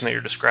situation that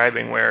you're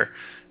describing where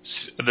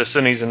the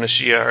Sunnis and the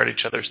Shia are at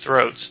each other's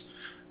throats.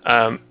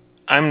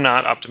 I'm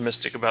not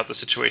optimistic about the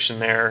situation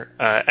there.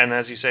 And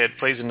as you say, it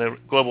plays into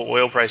global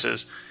oil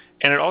prices.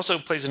 And it also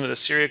plays into the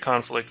Syria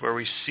conflict where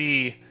we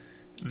see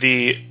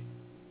the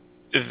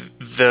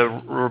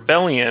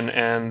rebellion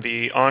and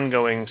the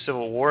ongoing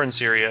civil war in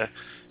Syria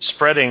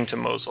spreading to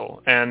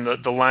Mosul, and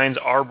the lines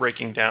are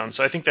breaking down.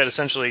 So I think that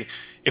essentially,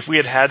 if we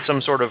had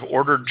some sort of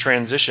ordered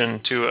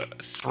transition to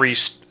three,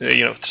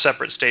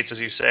 separate states, as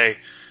you say,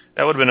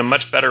 that would have been a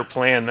much better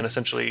plan than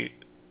essentially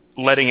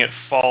letting it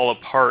fall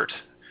apart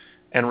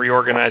and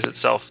reorganize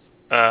itself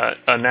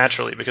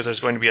naturally, because there's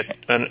going to be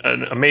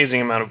an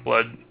amazing amount of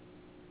blood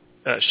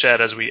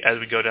shed as we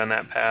go down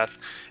that path,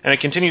 and it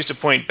continues to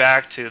point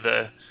back to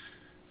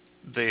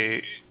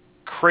the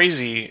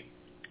crazy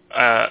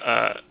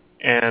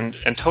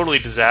and totally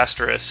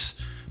disastrous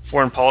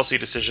foreign policy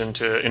decision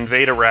to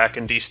invade Iraq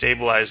and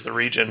destabilize the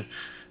region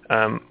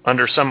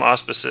under some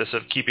auspices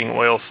of keeping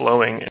oil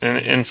flowing.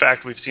 And in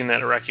fact, we've seen that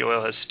Iraqi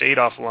oil has stayed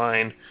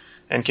offline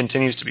and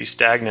continues to be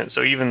stagnant.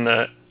 So even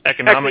the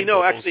economic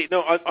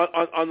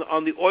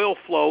on the oil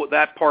flow,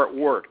 that part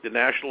worked. The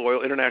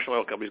international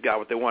oil companies got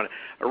what they wanted.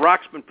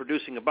 Iraq's been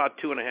producing about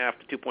 2.5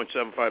 to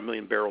 2.75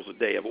 million barrels a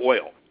day of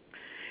oil.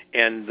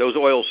 And those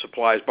oil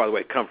supplies, by the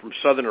way, come from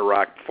southern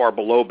Iraq, far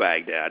below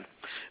Baghdad,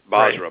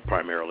 Basra right,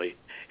 primarily.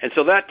 And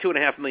so that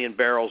 2.5 million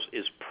barrels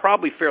is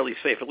probably fairly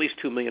safe, at least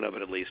 2 million of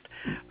it at least.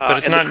 But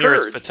it's not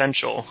near its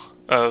potential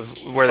of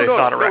where they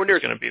thought Iraq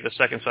was going to be, the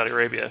second Saudi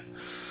Arabia.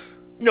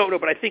 No,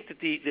 but I think that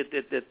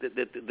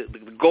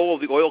the goal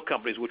of the oil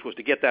companies, which was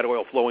to get that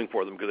oil flowing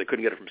for them because they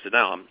couldn't get it from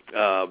Saddam,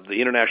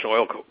 the international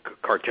oil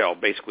cartel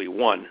basically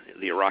won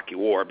the Iraqi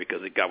war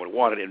because it got what it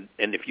wanted.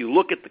 And if you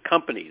look at the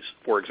companies,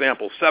 for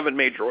example, 7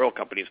 major oil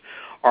companies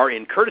are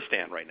in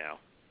Kurdistan right now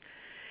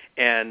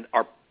and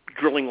are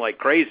drilling like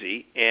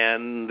crazy,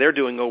 and they're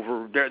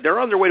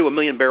on their way to 1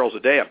 million barrels a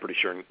day, I'm pretty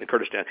sure, in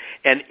Kurdistan.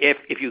 And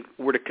if you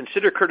were to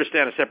consider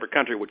Kurdistan a separate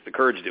country, which the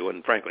Kurds do,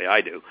 and frankly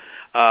I do,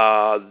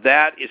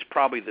 that is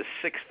probably the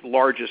 6th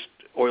largest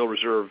oil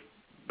reserve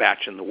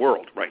batch in the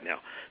world right now.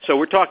 So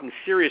we're talking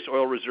serious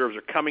oil reserves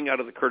are coming out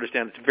of the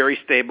Kurdistan. It's very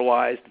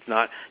stabilized.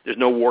 There's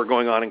no war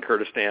going on in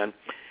Kurdistan,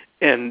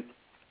 and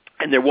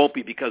there won't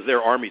be because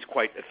their army's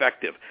quite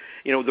effective.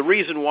 The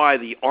reason why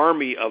the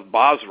army of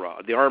Basra,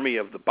 the army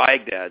of the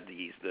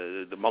Baghdadis,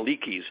 the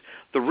Malikis,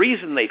 the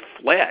reason they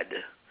fled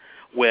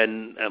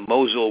when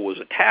Mosul was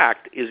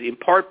attacked is in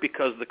part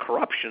because of the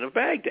corruption of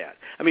Baghdad.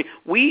 I mean,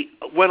 we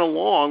went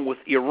along with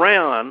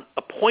Iran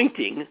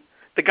appointing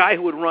the guy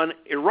who would run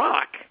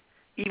Iraq,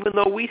 even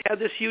though we'd had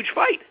this huge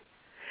fight.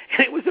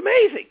 And it was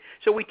amazing.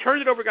 So we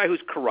turned it over to a guy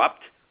who's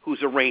corrupt, who's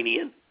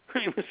Iranian,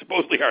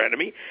 supposedly our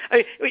enemy,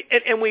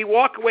 and we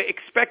walk away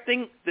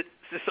expecting that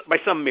by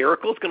some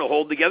miracle it's going to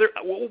hold together.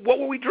 What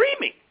were we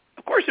dreaming?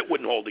 Of course it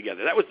wouldn't hold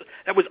together. That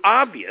was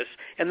obvious,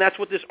 and that's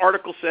what this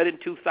article said in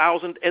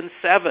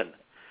 2007.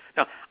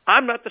 Now,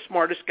 I'm not the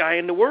smartest guy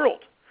in the world.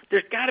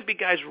 There's got to be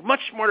guys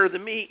much smarter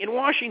than me in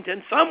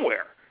Washington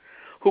somewhere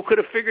who could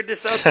have figured this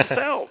out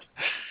themselves.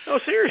 No,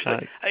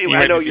 seriously.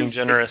 I know you're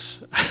generous.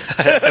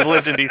 I've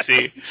lived in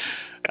D.C.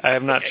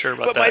 I'm not sure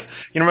about that.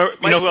 My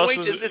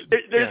point is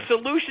there's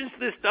solutions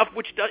to this stuff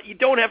which you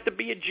don't have to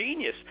be a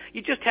genius.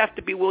 You just have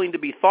to be willing to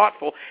be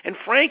thoughtful and,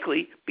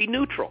 frankly, be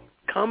neutral.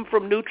 Come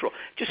from neutral.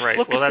 Just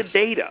look at the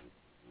data.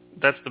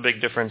 That's the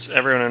big difference.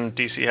 Everyone in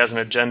D.C. has an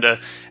agenda.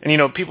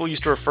 And, people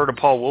used to refer to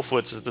Paul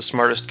Wolfowitz as the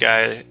smartest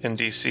guy in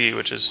D.C.,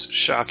 which is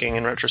shocking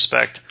in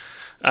retrospect.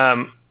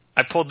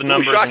 I pulled the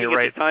numbers, and you're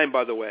right. At the time,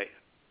 by the way.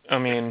 I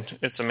mean,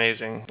 it's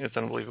amazing. It's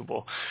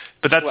unbelievable.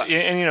 But that's,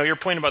 and your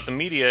point about the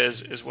media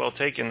is well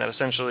taken, that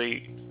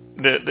essentially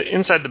the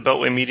inside the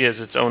Beltway media is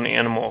its own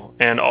animal,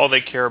 and all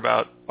they care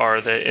about are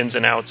the ins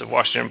and outs of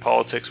Washington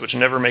politics, which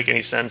never make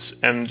any sense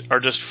and are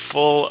just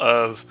full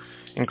of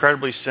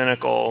incredibly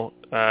cynical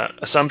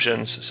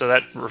assumptions. So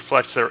that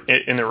reflects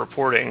in their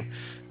reporting.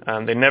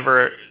 They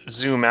never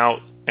zoom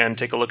out and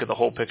take a look at the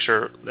whole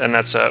picture, and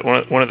that's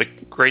one of the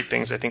great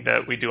things I think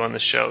that we do on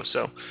this show.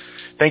 So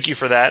thank you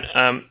for that.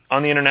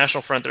 On the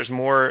international front, there's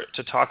more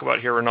to talk about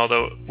here,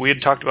 Ronaldo. We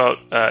had talked about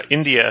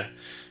India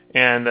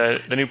and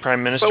the new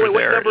prime minister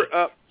there.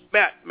 Number,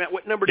 Matt,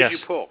 what number did you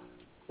pull?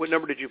 What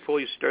number did you pull?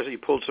 You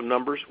pulled some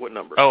numbers. What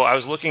number? Oh, I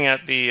was looking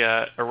at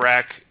the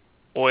Iraq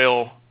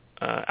oil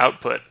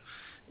output,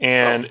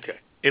 and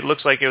it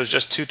looks like it was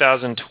just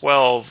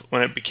 2012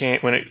 when it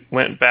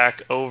went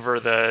back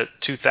over the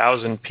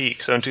 2000 peak.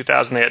 So in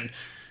 2000 they had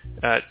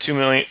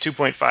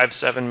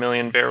 2.57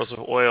 million barrels of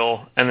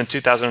oil, and in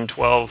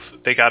 2012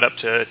 they got up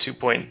to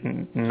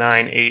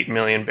 2.98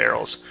 million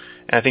barrels.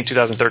 And I think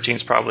 2013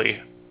 is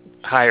probably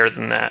higher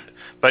than that.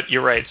 But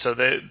you're right. So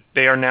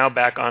they are now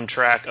back on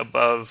track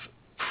above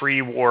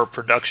pre-war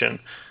production,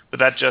 but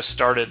that just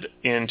started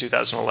in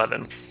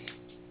 2011.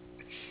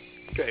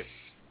 Okay.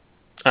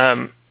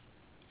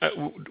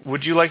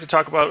 Would you like to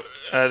talk about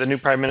the new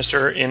prime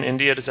minister in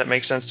India? Does that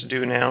make sense to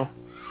do now?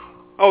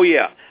 Oh,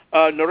 yeah.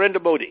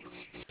 Narendra Modi.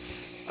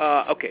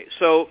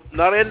 So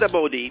Narendra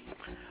Modi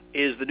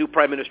is the new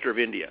prime minister of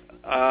India.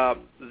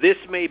 This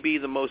may be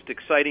the most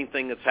exciting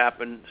thing that's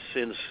happened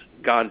since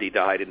Gandhi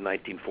died in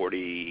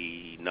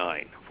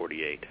 1949,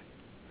 48.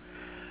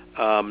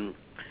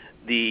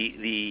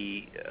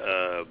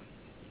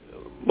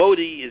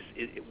 Modi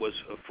was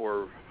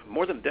for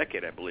more than a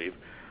decade, I believe,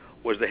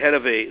 was the head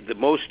of the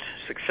most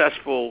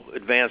successful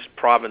advanced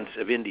province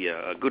of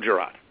India,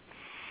 Gujarat.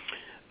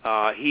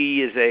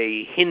 He is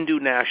a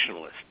Hindu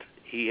nationalist.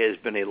 He has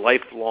been a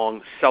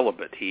lifelong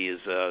celibate. He is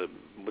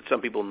what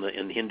some people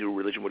in the Hindu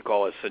religion would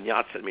call a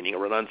sannyasa, meaning a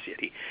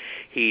renunciate.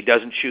 He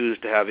doesn't choose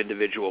to have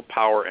individual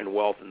power and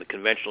wealth in the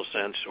conventional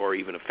sense, or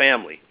even a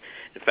family.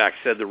 In fact,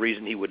 said the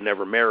reason he would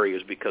never marry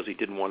is because he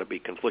didn't want to be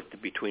conflicted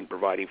between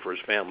providing for his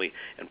family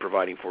and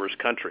providing for his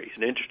country.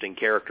 He's an interesting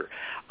character.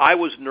 I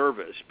was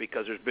nervous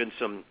because there's been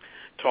some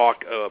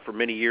talk for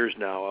many years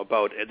now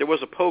about, there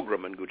was a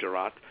pogrom in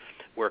Gujarat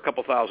where a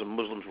couple thousand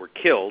Muslims were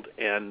killed,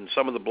 and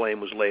some of the blame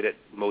was laid at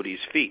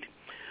Modi's feet.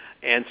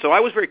 And so I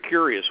was very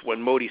curious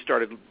when Modi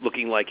started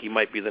looking like he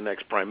might be the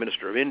next prime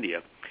minister of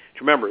India.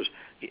 Remember,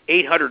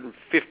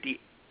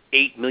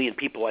 858 million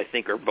people, I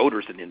think, are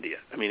voters in India.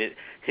 I mean,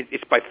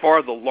 it's by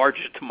far the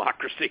largest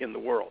democracy in the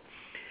world.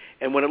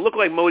 And when it looked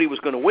like Modi was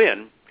going to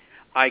win,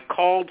 I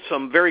called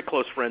some very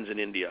close friends in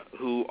India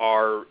who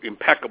are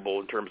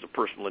impeccable in terms of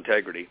personal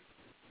integrity,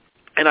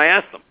 and I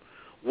asked them,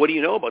 what do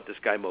you know about this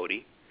guy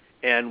Modi?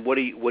 And what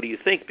do you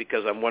think?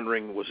 Because I'm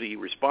wondering, was he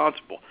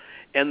responsible?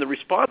 And the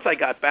response I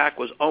got back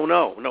was, oh,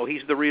 no,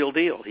 he's the real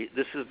deal.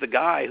 This is the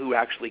guy who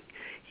actually,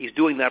 he's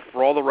doing that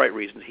for all the right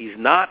reasons. He's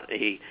not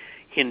a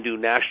Hindu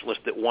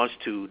nationalist that wants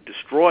to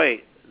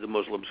destroy the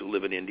Muslims who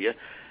live in India.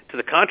 To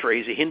the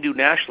contrary, he's a Hindu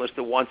nationalist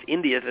that wants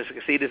India to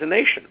succeed as a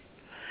nation.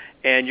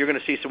 And you're going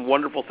to see some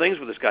wonderful things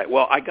with this guy.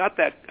 Well, I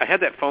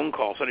had that phone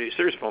call,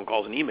 serious phone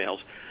calls and emails,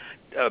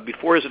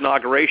 before his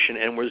inauguration,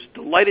 and was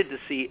delighted to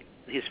see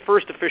his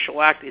first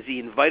official act is he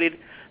invited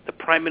the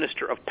Prime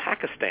Minister of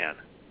Pakistan,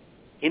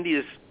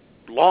 India's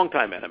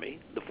longtime enemy,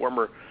 the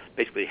former,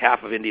 basically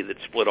half of India that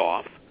split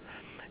off.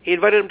 He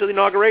invited him to the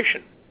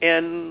inauguration,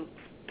 and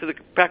to the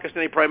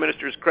Pakistani Prime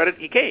Minister's credit,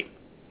 he came.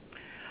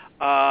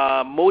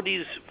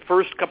 Modi's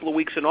first couple of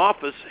weeks in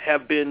office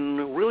have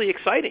been really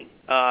exciting.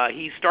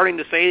 He's starting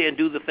to say and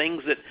do the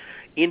things that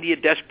India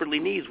desperately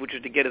needs, which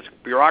is to get its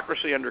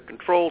bureaucracy under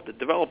control, to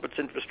develop its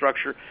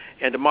infrastructure,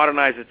 and to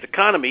modernize its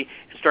economy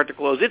and start to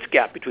close its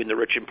gap between the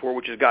rich and poor,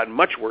 which has gotten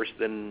much worse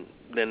than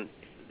the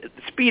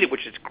speed at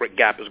which its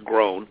gap has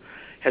grown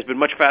has been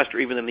much faster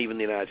even than the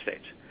United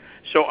States.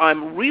 So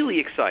I'm really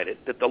excited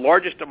that the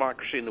largest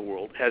democracy in the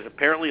world has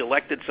apparently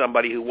elected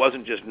somebody who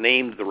wasn't just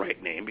named the right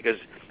name, because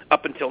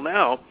up until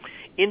now,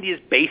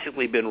 India's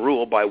basically been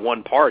ruled by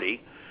one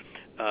party,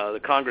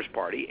 the Congress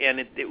Party,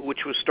 and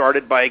which was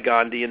started by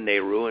Gandhi and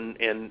Nehru, and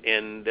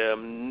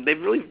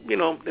they've really,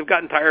 they've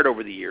gotten tired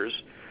over the years.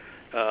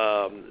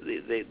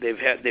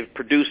 They've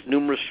produced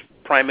numerous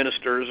prime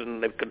ministers,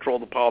 and they've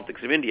controlled the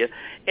politics of India.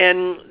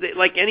 And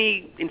like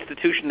any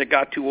institution that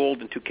got too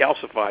old and too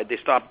calcified, they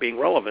stopped being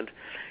relevant.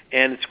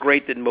 And it's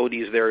great that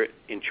Modi is there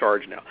in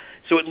charge now.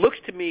 So it looks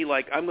to me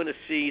like I'm going to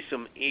see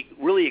some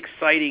really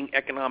exciting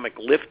economic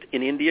lift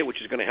in India,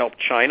 which is going to help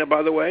China,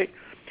 by the way.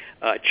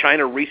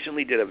 China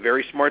recently did a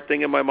very smart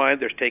thing in my mind.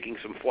 They're taking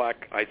some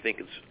flack. I think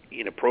it's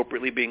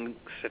inappropriately being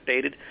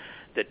stated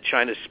that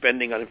China's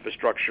spending on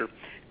infrastructure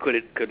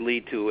could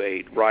lead to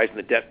a rise in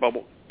the debt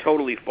bubble.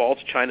 Totally false.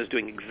 China's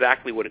doing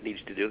exactly what it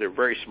needs to do. They're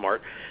very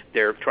smart.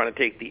 They're trying to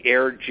take the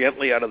air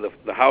gently out of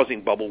the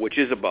housing bubble, which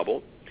is a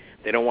bubble.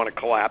 They don't want to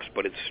collapse,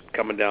 but it's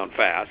coming down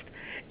fast.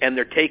 and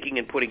they're taking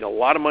and putting a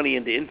lot of money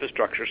into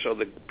infrastructure, so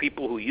the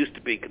people who used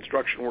to be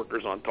construction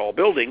workers on tall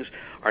buildings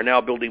are now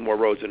building more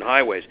roads and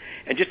highways.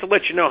 And just to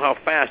let you know how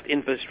fast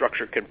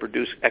infrastructure can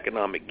produce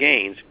economic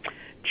gains,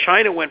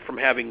 China went from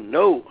having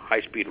no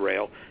high-speed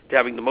rail to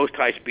having the most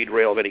high-speed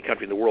rail of any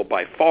country in the world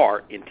by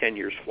far in 10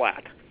 years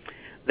flat.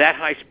 That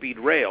high-speed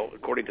rail,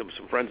 according to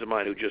some friends of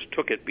mine who just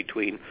took it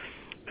between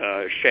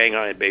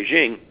Shanghai and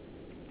Beijing,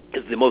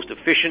 is the most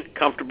efficient,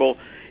 comfortable,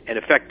 and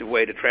effective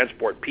way to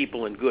transport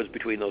people and goods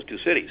between those two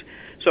cities.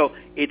 So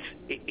it's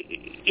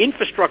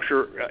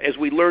infrastructure, as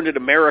we learned in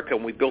America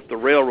when we built the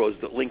railroads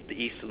that linked the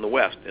East and the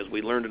West, as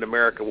we learned in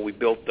America when we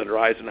built under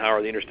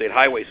Eisenhower the interstate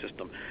highway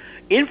system.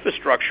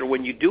 Infrastructure,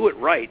 when you do it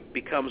right,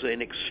 becomes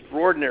an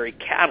extraordinary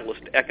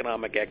catalyst to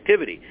economic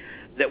activity.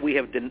 That we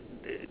have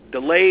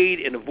delayed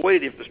and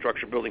avoided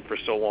infrastructure building for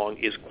so long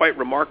is quite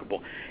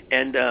remarkable.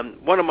 And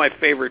one of my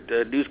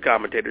favorite news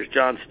commentators,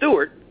 Jon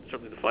Stewart,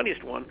 certainly the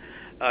funniest one,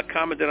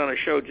 commented on a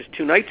show just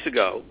 2 nights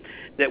ago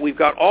that we've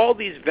got all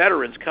these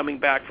veterans coming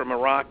back from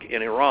Iraq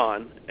and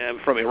Iran,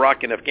 from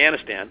Iraq and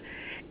Afghanistan,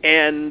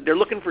 and they're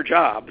looking for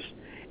jobs,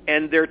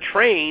 and they're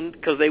trained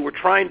because they were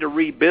trying to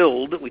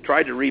rebuild. We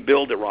tried to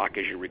rebuild Iraq,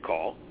 as you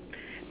recall,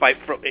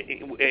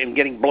 and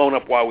getting blown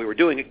up while we were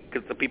doing it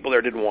because the people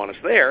there didn't want us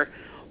there.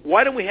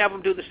 Why don't we have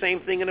them do the same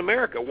thing in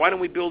America? Why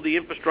don't we build the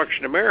infrastructure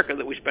in America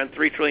that we spent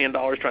 $3 trillion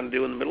trying to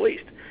do in the Middle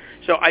East?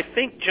 So I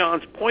think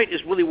John's point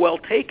is really well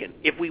taken.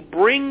 If we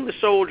bring the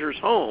soldiers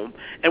home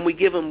and we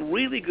give them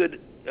really good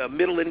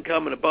middle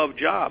income and above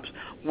jobs,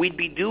 we'd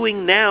be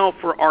doing now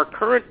for our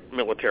current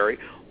military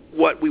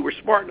what we were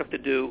smart enough to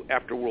do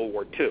after World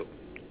War II.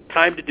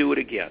 Time to do it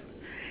again.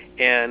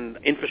 And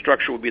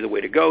infrastructure would be the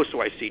way to go.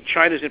 So I see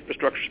China's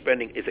infrastructure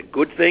spending is a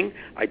good thing.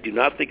 I do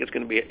not think it's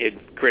going to be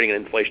creating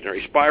an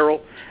inflationary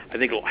spiral. I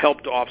think it will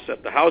help to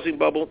offset the housing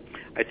bubble.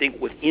 I think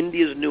with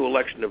India's new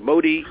election of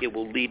Modi, it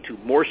will lead to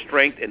more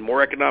strength and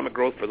more economic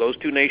growth for those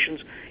two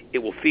nations. It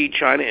will feed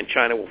China, and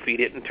China will feed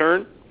it in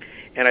turn.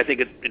 And I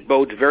think it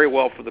bodes very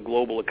well for the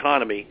global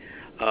economy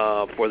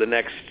for the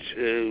next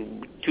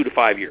 2 to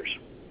 5 years.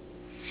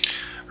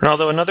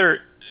 Ronaldo,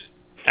 another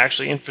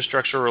actually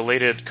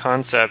infrastructure-related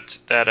concept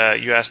that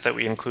you asked that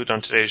we include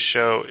on today's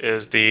show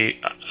is the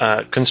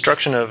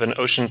construction of an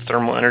ocean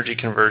thermal energy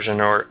conversion,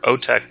 or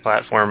OTEC,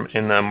 platform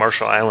in the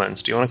Marshall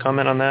Islands. Do you want to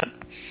comment on that?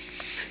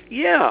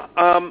 Yeah,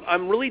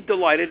 I'm really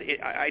delighted.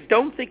 I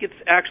don't think it's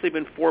actually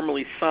been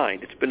formally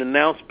signed. It's been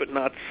announced but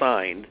not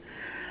signed.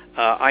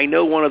 I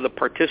know one of the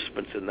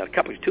participants in that,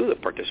 two of the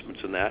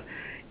participants in that.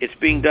 It's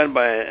being done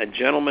by a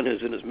gentleman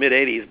who's in his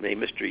mid-80s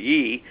named Mr.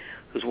 Yi,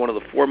 who's one of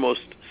the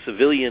foremost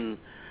civilian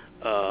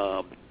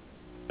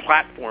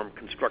platform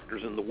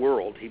constructors in the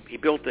world. He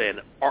built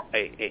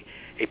a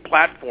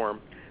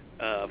platform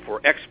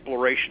for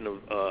exploration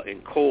of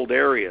in cold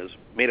areas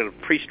made out of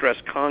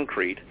pre-stressed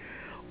concrete,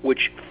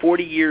 which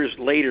 40 years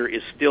later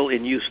is still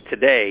in use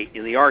today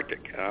in the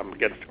Arctic. I'm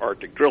against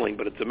Arctic drilling,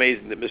 but it's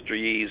amazing that Mr.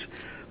 Yi's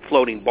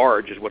floating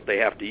barge is what they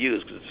have to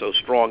use because it's so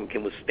strong and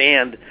can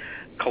withstand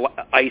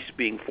ice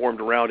being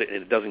formed around it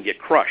and it doesn't get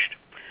crushed.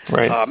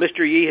 Right. Mr.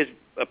 Yi has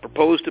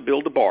proposed to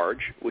build a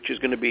barge, which is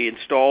going to be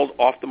installed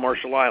off the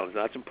Marshall Islands.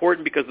 Now, that's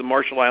important because the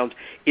Marshall Islands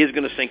is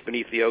going to sink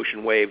beneath the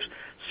ocean waves,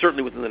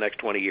 certainly within the next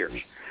 20 years.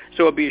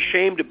 So it would be a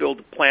shame to build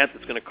a plant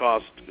that's going to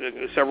cost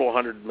several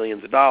hundred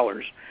millions of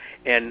dollars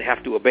and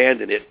have to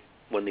abandon it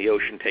when the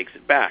ocean takes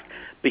it back.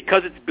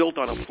 Because it's built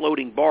on a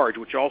floating barge,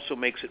 which also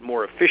makes it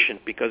more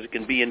efficient because it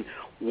can be in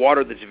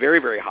water that's very,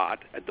 very hot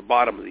at the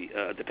bottom of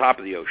the top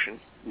of the ocean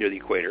near the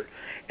equator,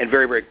 and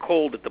very, very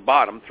cold at the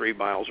bottom, 3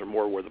 miles or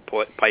more where the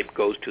pipe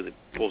goes to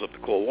pulls up the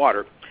cold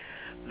water.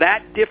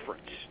 That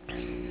difference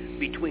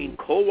between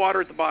cold water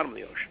at the bottom of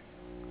the ocean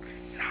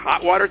and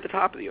hot water at the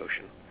top of the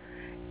ocean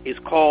is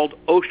called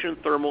ocean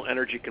thermal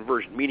energy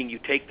conversion, meaning you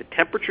take the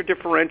temperature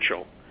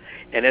differential,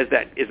 and as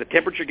the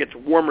temperature gets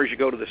warmer as you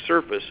go to the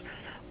surface,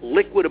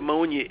 liquid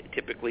ammonia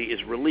typically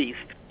is released,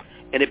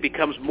 and it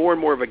becomes more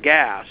and more of a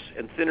gas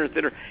and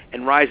thinner,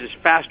 and rises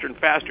faster and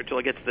faster until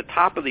it gets to the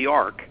top of the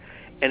arc,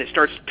 and it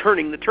starts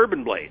turning the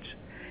turbine blades.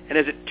 And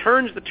as it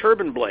turns the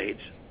turbine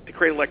blades to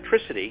create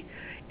electricity,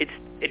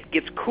 it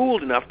gets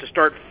cooled enough to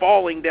start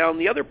falling down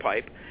the other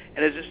pipe,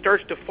 and as it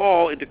starts to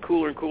fall into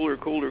cooler and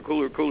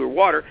cooler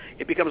water,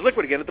 it becomes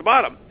liquid again at the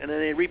bottom, and then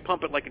they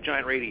repump it like a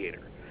giant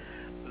radiator.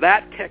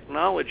 That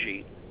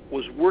technology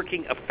was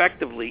working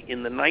effectively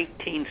in the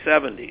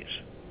 1970s,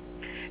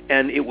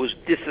 and it was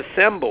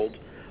disassembled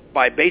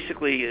by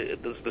basically,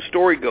 the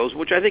story goes,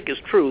 which I think is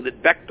true,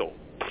 that Bechtel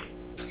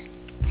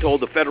told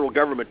the federal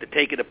government to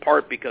take it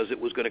apart because it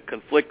was going to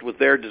conflict with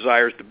their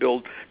desires to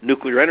build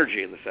nuclear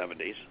energy in the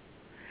 70s,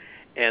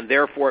 and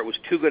therefore it was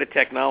too good a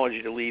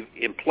technology to leave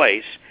in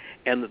place,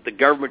 and that the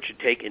government should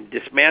take and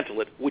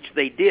dismantle it, which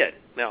they did.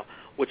 Now,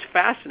 what's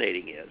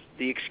fascinating is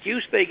the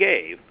excuse they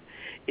gave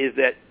is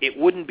that it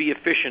wouldn't be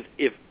efficient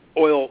if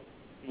oil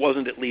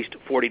wasn't at least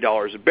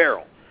 $40 a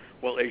barrel.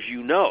 Well, as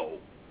you know,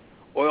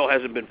 Oil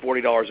hasn't been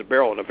 $40 a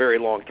barrel in a very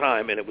long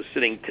time, and it was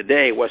sitting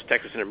today, West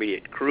Texas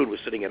Intermediate crude was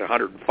sitting at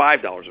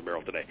 $105 a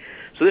barrel today.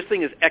 So this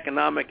thing is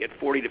economic at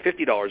 $40 to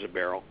 $50 a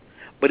barrel,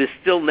 but it's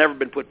still never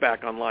been put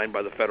back online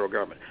by the federal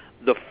government.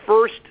 The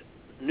first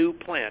new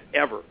plant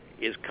ever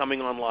is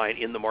coming online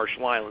in the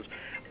Marshall Islands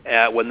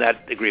when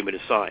that agreement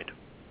is signed.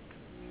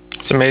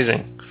 It's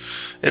amazing.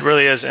 It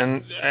really is.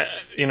 And,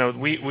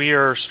 we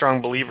are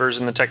strong believers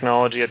in the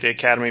technology at the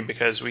Academy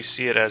because we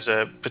see it as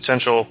a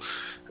potential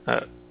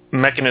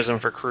mechanism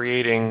for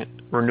creating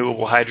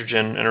renewable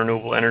hydrogen and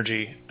renewable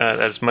energy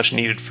that is much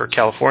needed for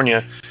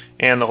California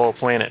and the whole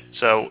planet.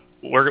 So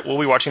we'll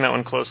be watching that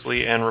one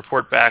closely and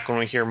report back when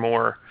we hear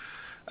more.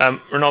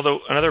 Ronaldo,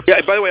 another...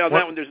 Yeah, by the way, on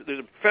that one, there's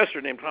a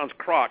professor named Hans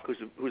Krock,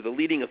 who's the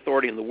leading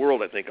authority in the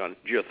world, I think, on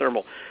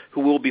geothermal,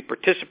 who will be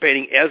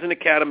participating as an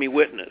Academy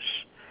witness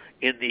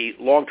in the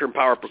long-term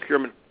power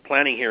procurement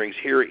planning hearings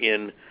here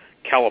in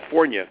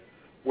California,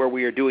 where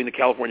we are doing the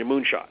California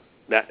Moonshot.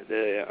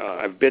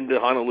 I've been to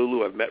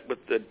Honolulu. I've met with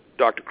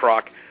Dr.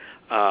 Krock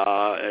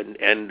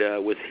and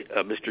with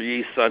Mr.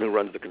 Yee's son, who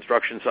runs the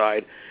construction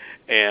side.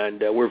 And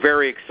we're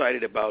very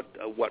excited about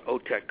what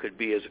OTEC could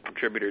be as a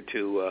contributor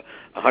to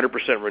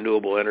 100%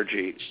 renewable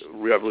energy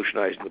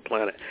revolutionizing the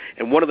planet.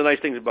 And one of the nice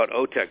things about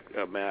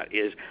OTEC, Matt,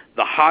 is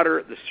the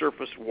hotter the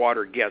surface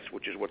water gets,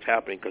 which is what's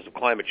happening because of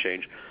climate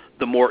change,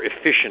 the more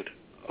efficient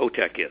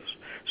OTEC is.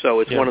 So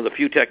it's one of the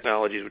few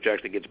technologies which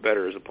actually gets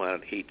better as the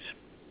planet heats.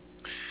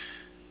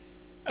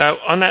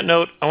 On that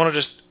note, I want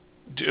to just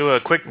do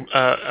a quick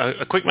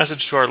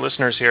message to our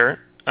listeners here.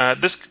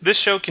 This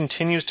show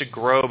continues to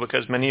grow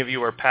because many of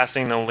you are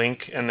passing the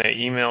link and the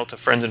email to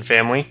friends and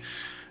family.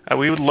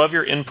 We would love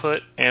your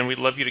input, and we'd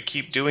love you to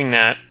keep doing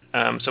that.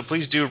 So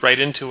please do write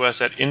into us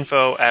at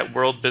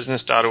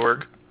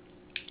info@worldbusiness.org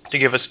to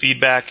give us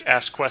feedback,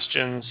 ask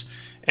questions,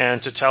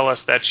 and to tell us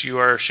that you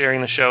are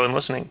sharing the show and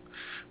listening.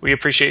 We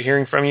appreciate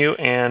hearing from you,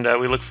 and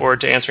we look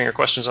forward to answering your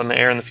questions on the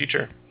air in the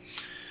future.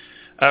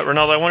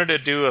 Ronaldo, I wanted to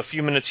do a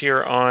few minutes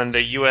here on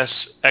the U.S.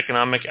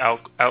 economic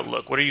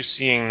outlook. What are you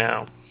seeing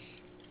now?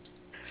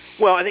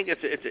 Well, I think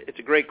it's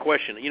a great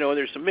question.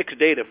 There's some mixed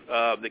data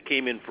that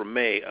came in from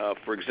May.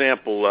 For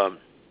example,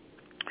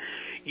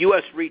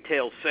 U.S.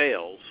 retail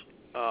sales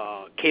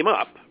came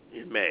up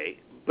in May,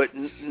 but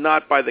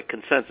not by the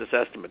consensus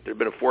estimate. There had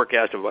been a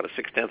forecast of about a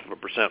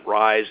 0.6%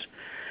 rise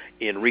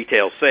in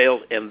retail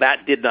sales, and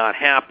that did not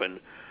happen,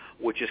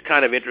 which is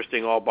kind of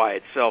interesting all by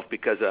itself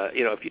because,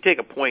 if you take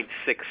a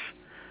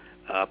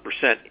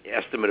 0.6%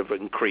 estimate of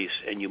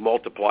increase and you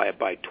multiply it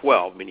by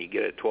 12, meaning you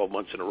get it 12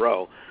 months in a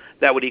row,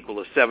 that would equal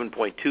a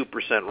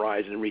 7.2%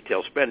 rise in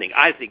retail spending.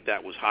 I think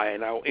that was high,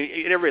 and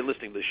everybody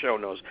listening to the show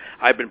knows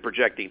I've been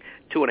projecting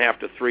 2.5%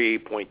 to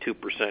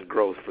 3.2%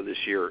 growth for this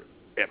year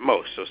at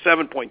most. So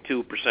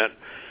 7.2%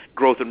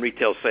 growth in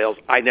retail sales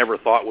I never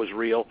thought was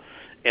real,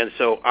 and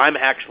so I'm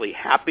actually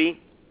happy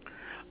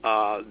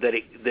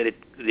that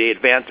they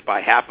advanced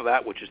by half of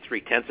that, which is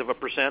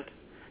 0.3%.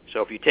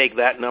 So if you take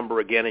that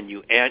number again and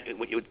you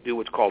do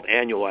what's called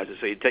annualize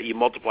it, so you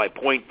multiply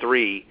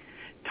 0.3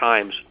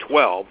 times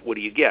 12, what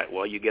do you get?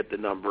 Well, you get the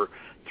number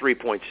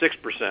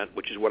 3.6%,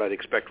 which is what I'd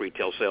expect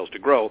retail sales to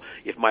grow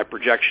if my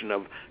projection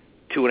of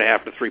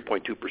 2.5% to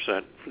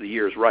 3.2% for the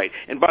year is right.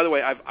 And by the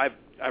way,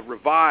 I've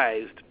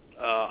revised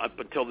up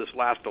until this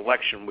last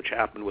election, which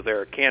happened with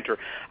Eric Cantor.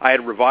 I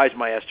had revised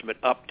my estimate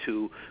up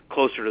to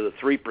closer to the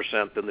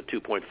 3% than the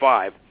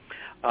 2.5%.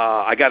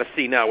 I got to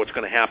see now what's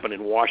going to happen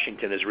in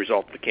Washington as a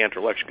result of the Cantor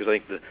election, because I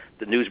think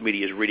the news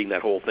media is reading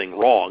that whole thing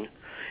wrong.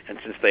 And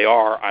since they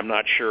are, I'm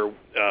not sure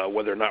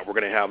whether or not we're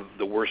going to have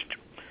the worst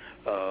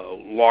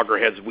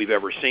loggerheads we've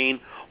ever seen,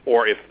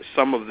 or if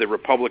some of the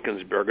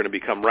Republicans are going to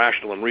become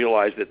rational and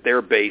realize that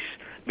their base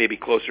may be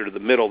closer to the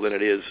middle than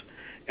it is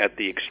at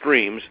the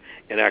extremes,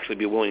 and actually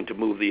be willing to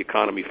move the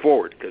economy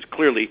forward. Because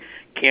clearly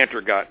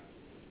Cantor got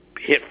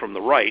hit from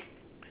the right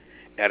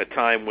at a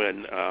time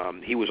when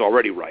he was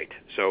already right.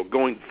 So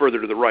going further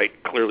to the right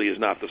clearly is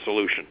not the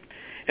solution.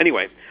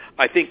 Anyway,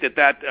 I think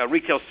that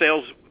retail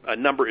sales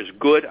number is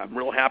good. I'm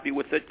real happy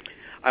with it.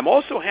 I'm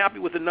also happy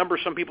with the number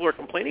some people are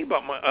complaining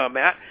about,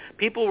 Matt.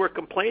 People were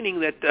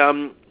complaining that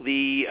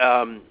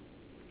the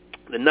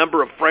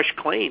number of fresh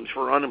claims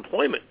for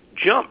unemployment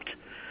jumped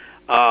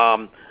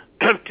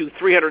to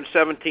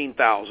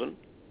 317,000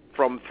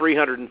 from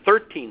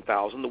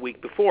 313,000 the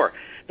week before.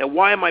 Now,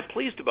 why am I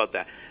pleased about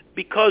that?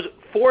 Because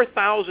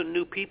 4,000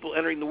 new people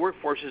entering the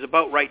workforce is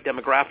about right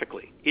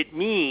demographically. It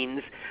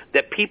means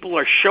that people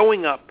are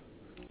showing up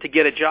to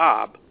get a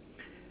job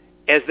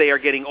as they are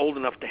getting old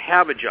enough to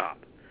have a job.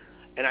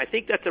 And I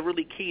think that's a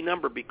really key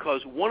number,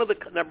 because one of the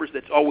numbers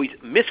that's always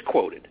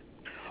misquoted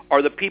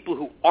are the people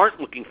who aren't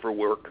looking for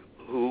work,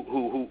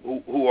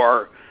 who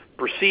are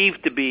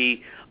perceived to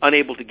be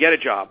unable to get a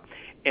job.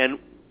 And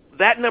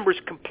that number is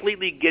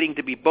completely getting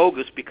to be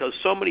bogus, because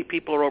so many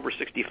people are over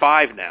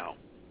 65 now.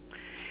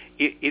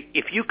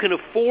 If you can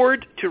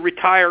afford to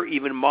retire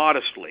even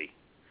modestly,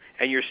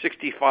 and you're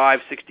 65,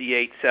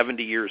 68,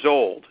 70 years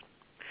old,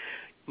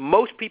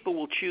 most people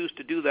will choose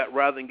to do that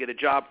rather than get a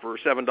job for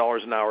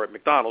 $7 an hour at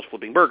McDonald's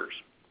flipping burgers.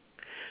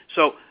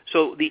 So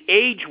the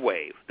age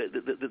wave,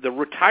 the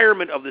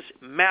retirement of this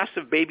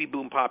massive baby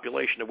boom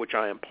population of which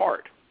I am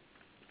part,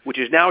 which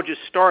is now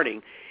just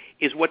starting,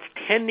 is what's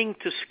tending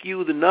to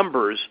skew the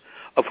numbers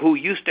of who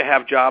used to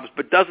have jobs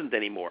but doesn't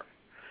anymore.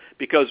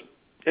 Because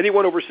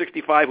anyone over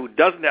 65 who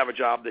doesn't have a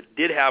job that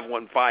did have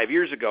one 5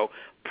 years ago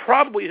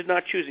probably is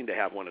not choosing to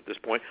have one at this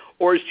point,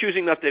 or is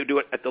choosing not to do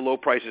it at the low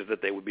prices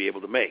that they would be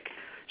able to make.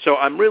 So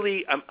I'm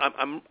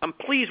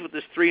pleased with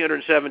this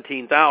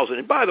 317,000.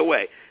 And by the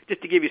way,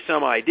 just to give you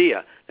some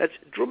idea, that's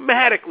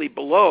dramatically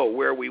below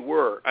where we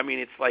were. I mean,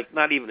 it's like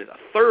not even a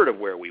third of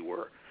where we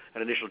were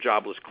on initial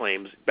jobless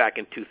claims back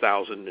in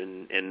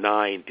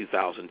 2009,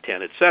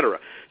 2010, et cetera.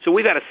 So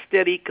we've had a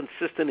steady,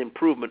 consistent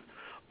improvement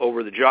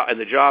over the job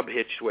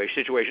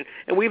situation,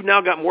 and we've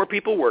now got more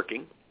people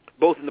working,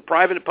 both in the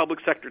private and public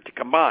sector to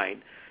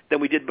combine, than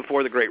we did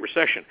before the Great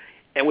Recession.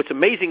 And what's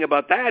amazing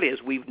about that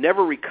is we've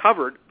never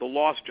recovered the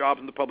lost jobs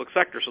in the public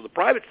sector. So the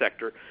private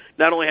sector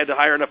not only had to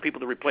hire enough people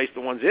to replace the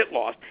ones it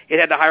lost, it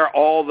had to hire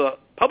all the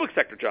public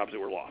sector jobs that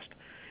were lost,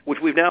 which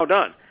we've now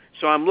done.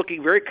 So I'm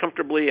looking very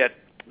comfortably at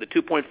the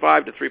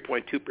 2.5 to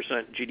 3.2%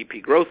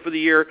 GDP growth for the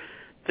year.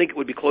 I think it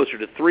would be closer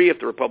to 3 if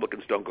the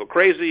Republicans don't go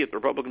crazy. If the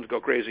Republicans go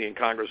crazy in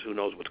Congress, who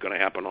knows what's going to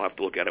happen. I'll have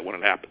to look at it when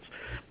it happens.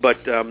 But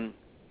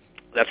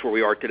that's where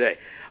we are today.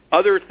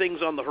 Other things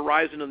on the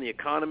horizon in the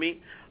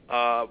economy,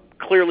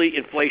 clearly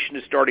inflation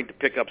is starting to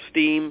pick up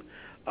steam.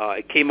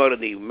 It came out in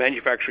the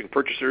Manufacturing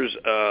Purchasers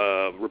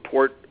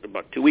report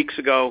about 2 weeks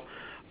ago.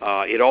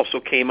 It also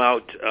came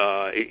out,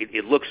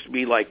 it looks to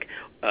me like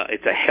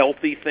it's a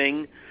healthy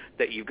thing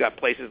that you've got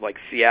places like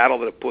Seattle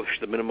that have pushed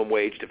the minimum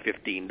wage to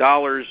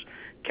 $15.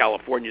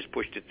 California's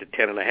pushed it to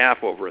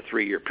 10.5 over a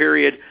 3-year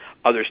period.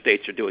 Other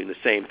states are doing the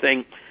same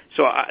thing.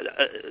 So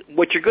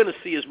what you're going to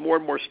see is more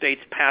and more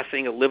states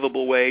passing a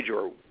livable wage,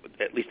 or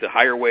at least a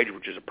higher wage,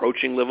 which is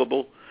approaching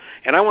livable.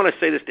 And I want to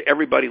say this to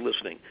everybody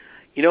listening.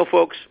 You know,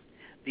 folks,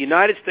 the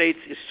United States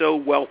is so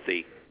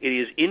wealthy, it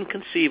is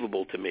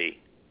inconceivable to me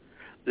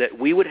that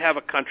we would have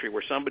a country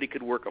where somebody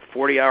could work a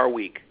 40-hour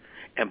week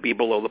and be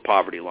below the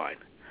poverty line.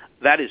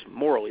 That is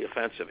morally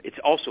offensive. It's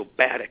also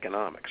bad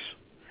economics.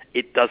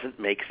 It doesn't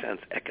make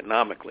sense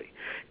economically,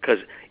 because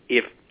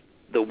if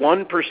the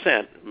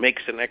 1%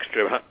 makes an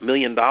extra $1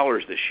 million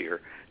this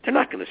year, they're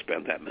not going to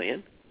spend that $1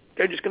 million.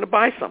 They're just going to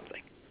buy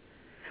something.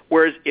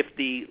 Whereas if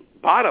the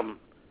bottom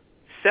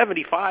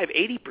 75,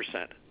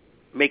 80%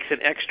 makes an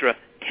extra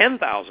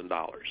 $10,000,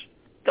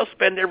 they'll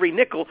spend every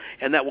nickel,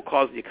 and that will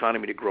cause the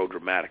economy to grow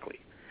dramatically.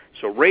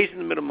 So raising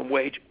the minimum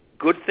wage,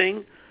 good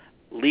thing,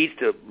 leads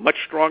to much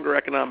stronger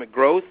economic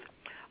growth.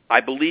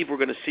 I believe we're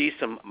going to see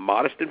some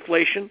modest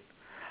inflation.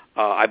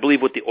 I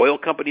believe what the oil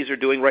companies are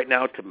doing right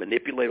now to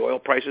manipulate oil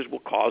prices will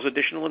cause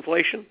additional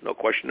inflation, no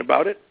question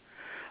about it.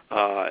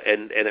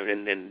 And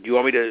do you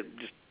want me to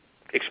just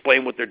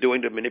explain what they're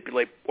doing to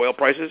manipulate oil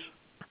prices?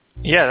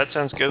 Yeah, that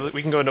sounds good.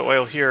 We can go into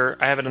oil here.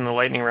 I have it in the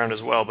lightning round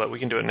as well, but we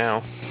can do it now.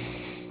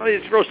 I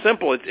mean, it's real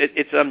simple.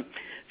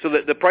 So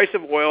the price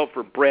of oil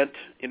for Brent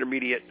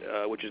Intermediate,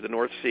 which is the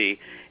North Sea,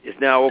 is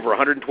now over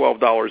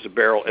 $112 a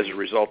barrel as a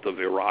result of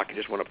Iraq. It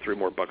just went up $3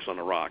 more on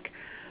Iraq.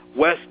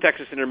 West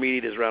Texas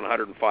Intermediate is around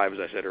 105, as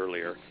I said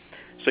earlier.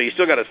 So you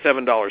still got a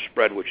 $7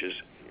 spread, which is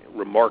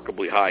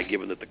remarkably high,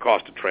 given that the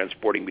cost of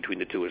transporting between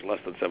the two is less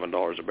than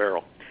 $7 a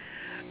barrel.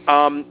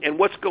 And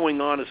what's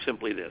going on is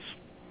simply this.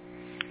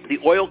 The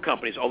oil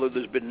companies, although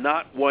there's been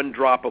not one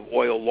drop of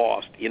oil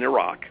lost in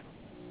Iraq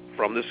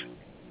from this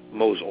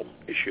Mosul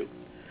issue,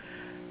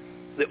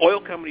 the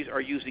oil companies are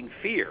using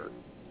fear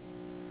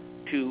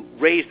to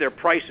raise their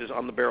prices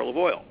on the barrel of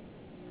oil.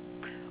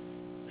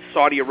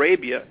 Saudi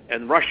Arabia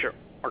and Russia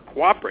are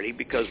cooperating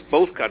because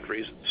both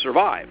countries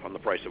survive on the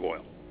price of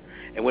oil.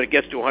 And when it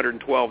gets to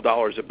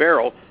 $112 a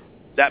barrel,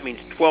 that means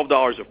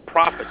 $12 of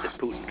profit that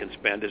Putin can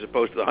spend as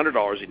opposed to the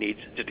 $100 he needs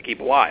just to keep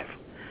alive.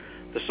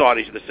 The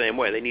Saudis are the same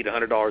way. They need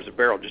 $100 a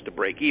barrel just to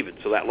break even.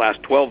 So that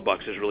last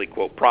 $12 is really,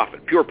 quote,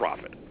 profit, pure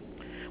profit,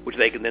 which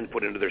they can then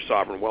put into their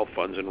sovereign wealth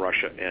funds in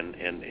Russia and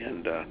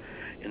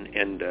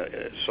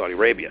Saudi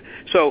Arabia.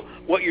 So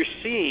what you're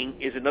seeing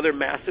is another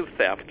massive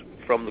theft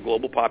from the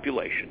global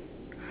population.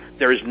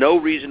 There is no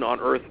reason on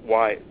earth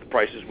why the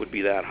prices would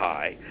be that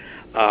high.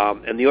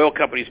 And the oil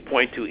companies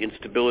point to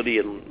instability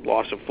and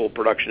loss of full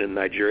production in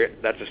Nigeria.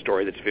 That's a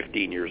story that's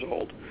 15 years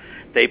old.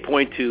 They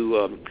point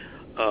to,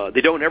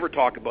 they don't ever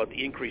talk about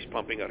the increased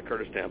pumping out of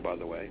Kurdistan, by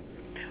the way.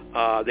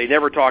 They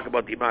never talk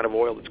about the amount of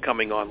oil that's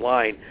coming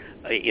online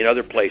in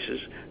other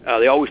places.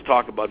 They always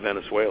talk about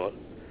Venezuela.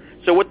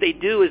 So what they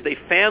do is they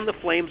fan the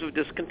flames of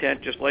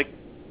discontent, just like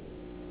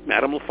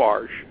Madame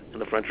Lafarge in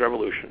the French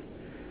Revolution,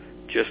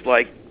 just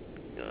like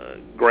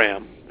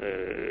Graham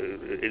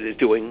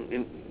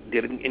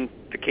did in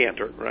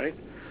Decanter, right?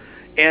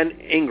 And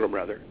Ingram,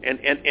 rather.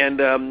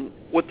 And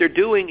what they're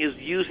doing is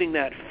using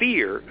that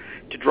fear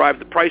to drive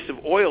the price of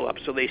oil up,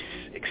 so they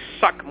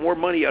suck more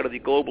money out of the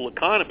global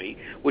economy,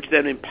 which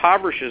then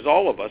impoverishes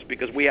all of us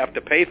because we have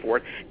to pay for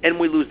it, and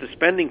we lose the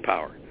spending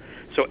power.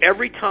 So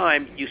every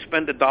time you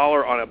spend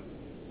 $1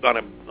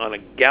 on a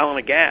gallon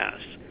of gas,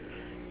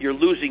 you're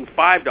losing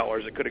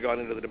 $5 that could have gone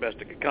into the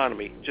domestic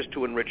economy just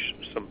to enrich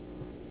some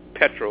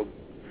petro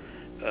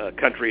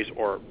countries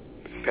or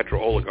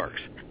petro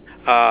oligarchs.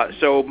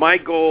 So my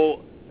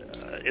goal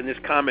in this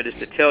comment is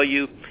to tell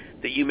you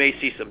that you may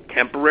see some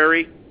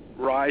temporary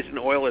rise in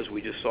oil, as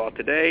we just saw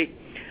today.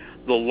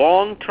 The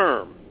long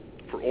term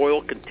for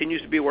oil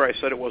continues to be where I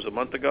said it was a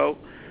month ago.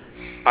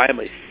 I am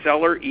a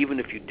seller, even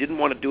if you didn't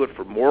want to do it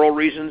for moral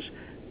reasons.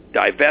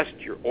 Divest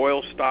your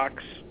oil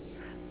stocks.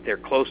 They're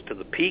close to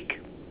the peak.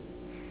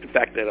 In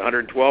fact, at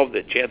 112,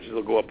 the chances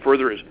they'll go up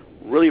further is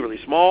really, really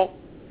small,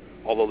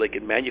 although they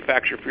can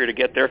manufacture fear to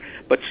get there.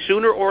 But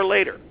sooner or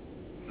later,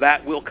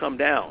 that will come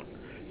down.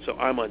 So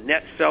I'm a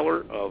net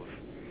seller of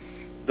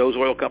those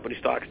oil company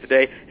stocks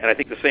today, and I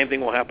think the same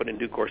thing will happen in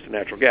due course to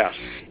natural gas.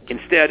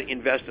 Instead,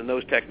 invest in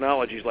those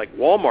technologies like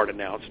Walmart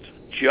announced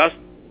just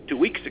 2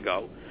 weeks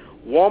ago.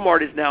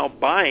 Walmart is now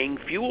buying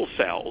fuel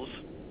cells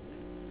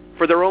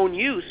for their own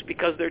use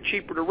because they're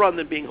cheaper to run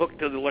than being hooked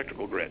to the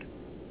electrical grid,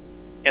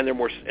 and they're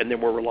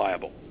more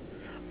reliable.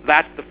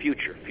 That's the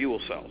future,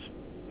 fuel cells,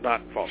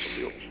 not fossil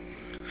fuels.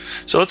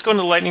 So let's go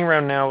into the lightning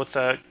round now with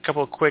a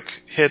couple of quick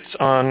hits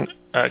on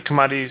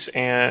commodities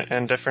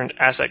and different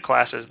asset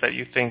classes that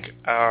you think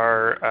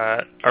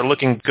are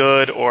looking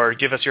good, or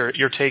give us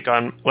your take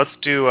on. Let's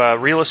do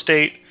real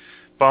estate,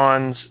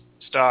 bonds,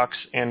 stocks,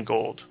 and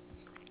gold.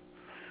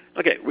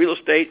 Okay, real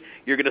estate,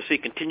 you're going to see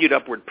continued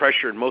upward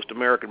pressure in most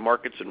American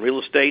markets in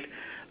real estate.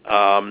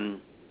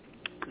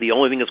 The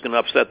only thing that's going to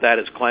upset that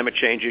is climate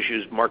change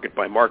issues market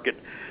by market,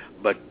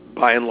 but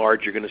by and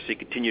large, you're going to see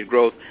continued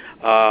growth.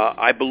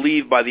 I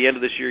believe by the end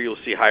of this year, you'll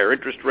see higher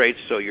interest rates,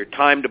 so your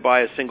time to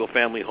buy a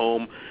single-family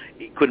home,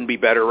 it couldn't be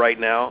better right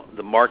now.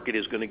 The market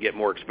is going to get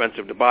more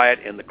expensive to buy it,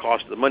 and the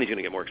cost of the money is going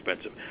to get more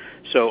expensive.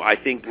 So I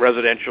think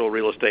residential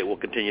real estate will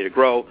continue to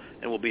grow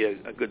and will be a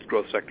good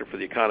growth sector for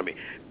the economy.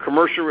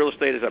 Commercial real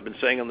estate, as I've been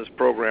saying on this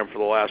program for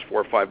the last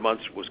 4 or 5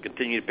 months, was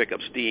continuing to pick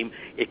up steam.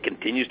 It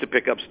continues to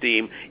pick up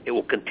steam. It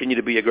will continue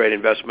to be a great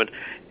investment,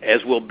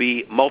 as will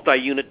be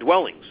multi-unit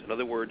dwellings. In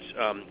other words,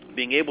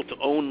 being able to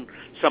own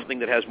something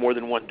that has more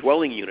than one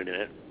dwelling unit in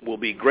it will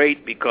be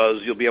great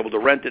because you'll be able to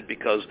rent it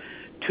because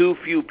too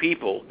few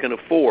people can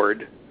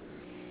afford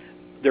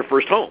their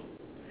first home.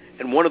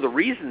 And one of the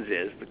reasons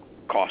is the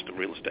cost of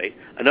real estate.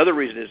 Another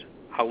reason is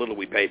how little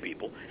we pay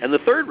people. And the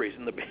third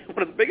reason,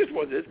 one of the biggest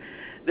ones, is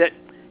that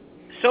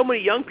so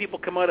many young people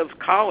come out of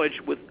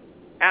college with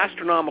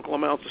astronomical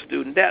amounts of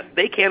student debt,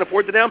 they can't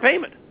afford the down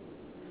payment.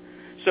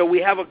 So we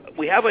have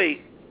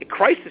a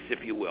crisis,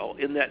 if you will,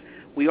 in that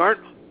we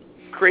aren't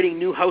creating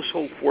new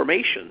household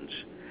formations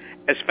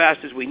as fast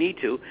as we need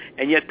to,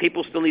 and yet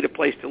people still need a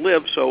place to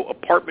live, so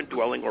apartment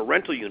dwelling or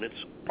rental units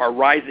are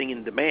rising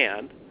in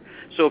demand.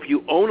 So if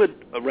you own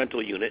a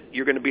rental unit,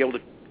 you're going to be able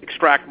to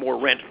extract more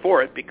rent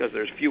for it because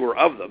there's fewer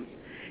of them,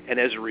 and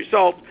as a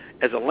result,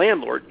 as a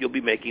landlord, you'll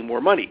be making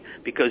more money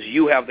because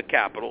you have the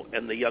capital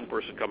and the young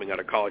person coming out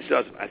of college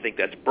doesn't. I think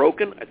that's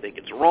broken. I think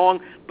it's wrong,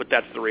 but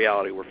that's the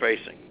reality we're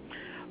facing.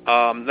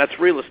 That's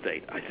real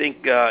estate. I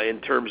think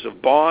in terms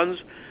of bonds,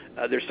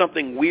 there's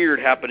something weird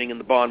happening in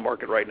the bond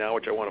market right now,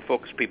 which I want to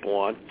focus people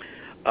on.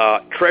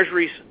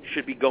 Treasuries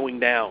should be going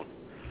down.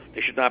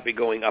 They should not be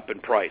going up in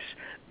price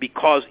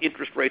because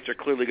interest rates are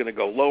clearly going to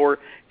go lower.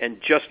 And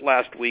just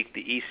last week,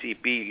 the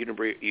ECB,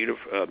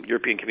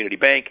 European Community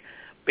Bank,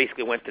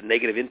 basically went to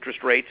negative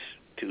interest rates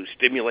to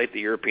stimulate the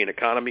European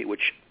economy,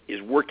 which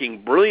is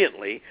working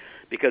brilliantly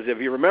because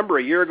if you remember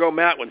a year ago,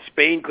 Matt, when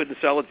Spain couldn't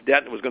sell its debt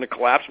and it was going to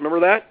collapse,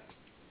 remember that?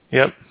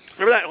 Yep.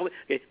 Remember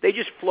that? They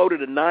just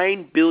floated a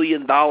 $9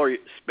 billion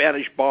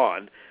Spanish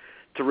bond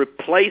to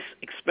replace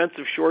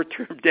expensive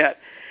short-term debt.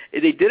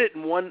 They did it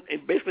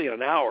basically in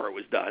an hour it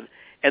was done,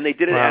 and they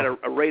did it at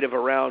a rate of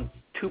around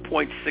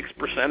 2.6%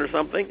 or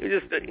something. It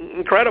was just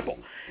incredible.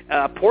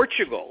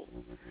 Portugal,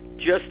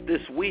 just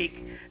this week,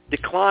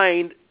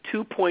 declined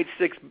 2.6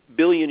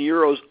 billion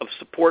euros of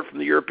support from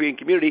the European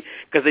community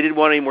because they didn't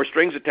want any more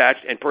strings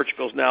attached, and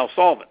Portugal's now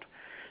solvent.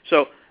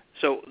 So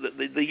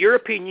the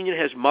European Union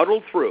has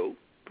muddled through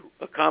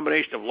a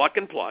combination of luck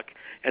and pluck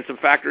and some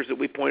factors that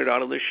we pointed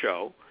out on this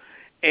show,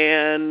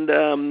 and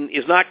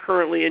is not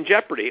currently in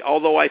jeopardy,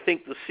 although I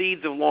think the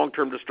seeds of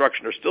long-term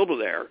destruction are still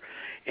there,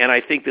 and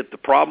I think that the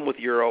problem with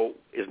euro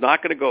is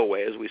not going to go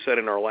away, as we said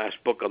in our last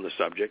book on the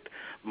subject,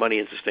 Money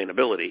and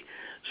Sustainability.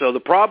 So the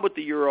problem with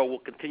the euro will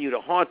continue to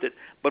haunt it,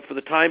 but for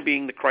the time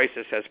being, the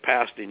crisis has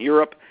passed in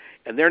Europe,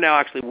 and they're now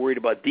actually worried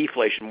about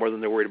deflation more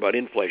than they're worried about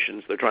inflation,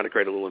 so they're trying to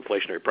create a little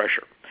inflationary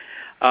pressure.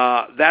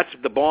 That's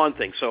the bond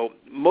thing. So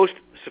most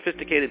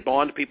sophisticated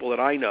bond people that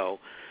I know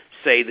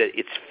say that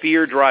it's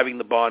fear driving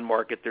the bond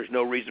market. There's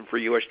no reason for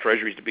U.S.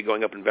 Treasuries to be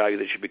going up in value.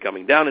 They should be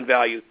coming down in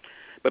value.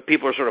 But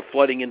people are sort of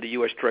flooding into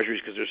U.S.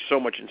 Treasuries because there's so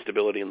much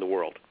instability in the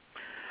world.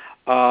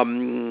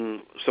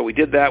 So we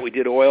did that. We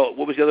did oil.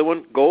 What was the other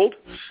one? Gold?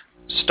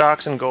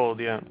 Stocks and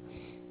gold, yeah.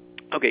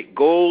 Okay,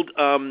 gold.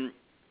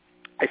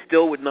 I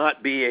still would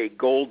not be a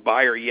gold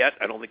buyer yet.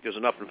 I don't think there's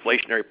enough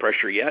inflationary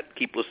pressure yet.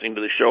 Keep listening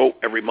to the show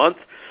every month.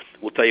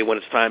 We'll tell you when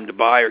it's time to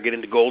buy or get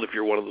into gold if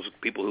you're one of those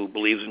people who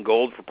believes in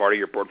gold for part of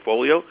your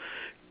portfolio.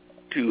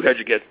 to hedge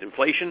against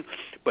inflation,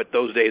 but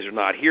those days are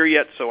not here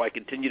yet, so I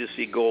continue to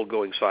see gold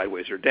going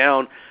sideways or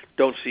down.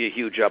 Don't see a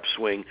huge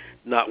upswing.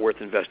 Not worth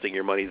investing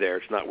your money there.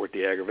 It's not worth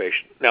the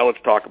aggravation. Now let's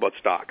talk about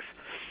stocks.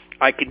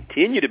 I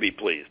continue to be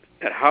pleased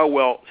at how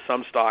well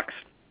some stocks,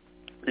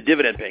 the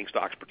dividend-paying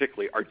stocks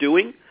particularly, are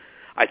doing.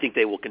 I think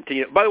they will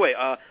continue. By the way,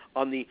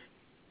 on the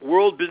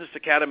World Business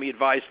Academy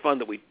Advised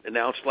Fund that we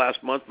announced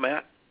last month,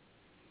 Matt,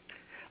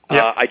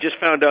 yep. I just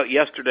found out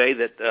yesterday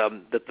that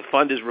the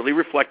fund is really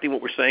reflecting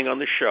what we're saying on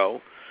the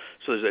show.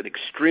 So there's an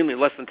extremely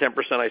less than 10%.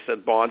 I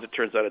said bonds. It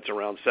turns out it's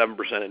around 7%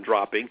 and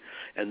dropping,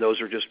 and those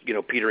are just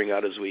petering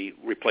out as we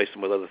replace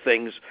them with other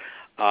things.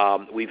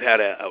 We've had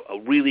a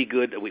really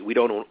good. We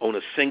don't own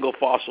a single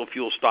fossil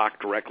fuel stock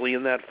directly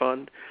in that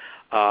fund.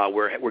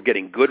 We're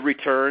getting good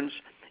returns.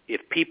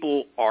 If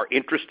people are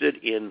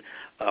interested in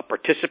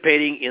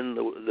participating in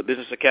the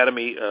Business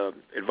Academy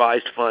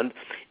Advised Fund,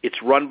 it's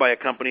run by a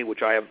company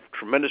which I have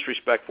tremendous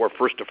respect for,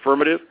 First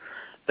Affirmative.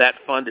 That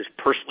fund is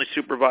personally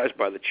supervised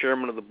by the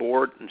chairman of the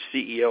board and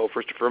CEO of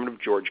First Affirmative,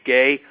 George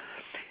Gay,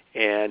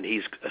 and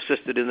he's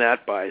assisted in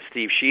that by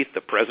Steve Sheath,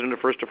 the president of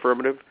First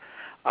Affirmative.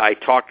 I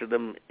talk to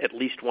them at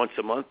least once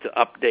a month to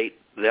update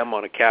them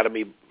on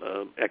Academy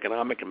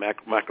economic and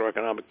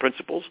macroeconomic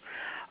principles.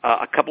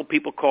 A couple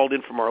people called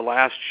in from our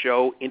last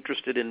show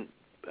interested in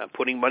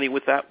putting money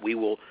with that. We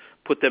will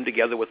put them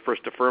together with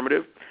First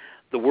Affirmative.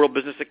 The World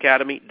Business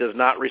Academy does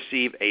not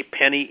receive a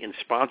penny in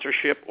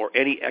sponsorship or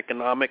any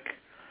economic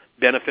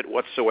benefit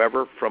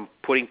whatsoever from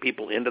putting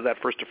people into that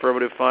First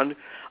Affirmative fund.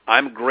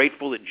 I'm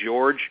grateful that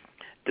George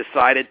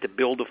decided to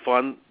build a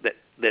fund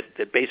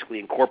that basically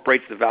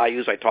incorporates the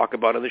values I talk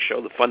about on the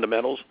show, the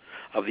fundamentals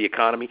of the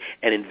economy,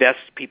 and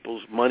invests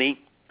people's money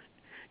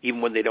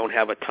even when they don't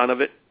have a ton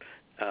of it.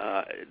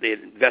 They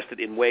invest it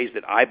in ways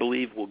that I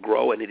believe will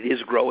grow, and it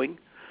is growing.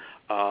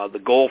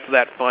 The goal for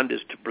that fund is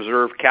to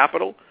preserve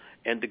capital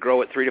and to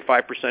grow at 3 to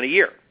 5% a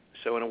year.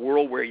 So in a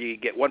world where you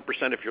get 1%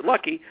 if you're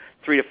lucky,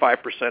 3 to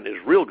 5% is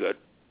real good.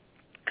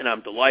 And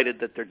I'm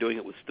delighted that they're doing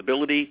it with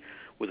stability,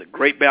 with a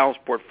great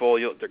balanced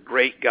portfolio. They're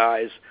great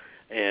guys.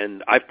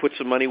 And I've put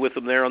some money with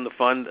them there on the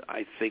fund.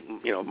 I think,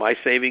 my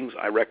savings,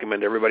 I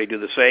recommend everybody do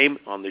the same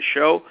on this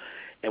show.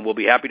 And we'll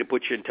be happy to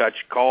put you in touch.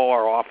 Call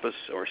our office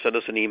or send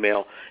us an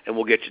email, and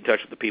we'll get you in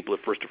touch with the people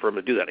at First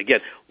Affirmative to do that. Again,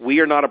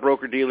 we are not a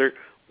broker-dealer.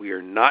 We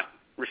are not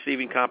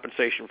receiving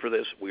compensation for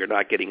this. We are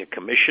not getting a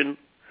commission.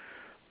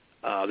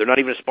 They're not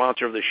even a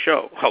sponsor of this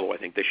show, although I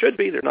think they should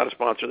be. They're not a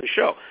sponsor of the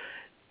show.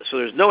 So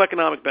there's no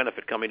economic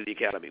benefit coming to the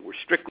Academy. We're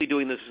strictly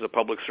doing this as a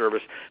public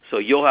service, so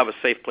you'll have a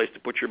safe place to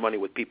put your money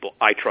with people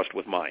I trust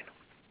with mine.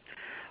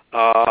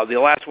 The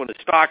last one is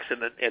stocks,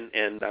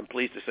 and I'm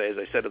pleased to say, as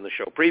I said in the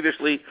show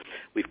previously,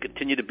 we've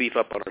continued to beef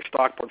up on our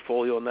stock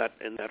portfolio in that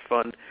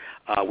fund.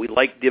 We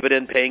like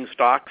dividend-paying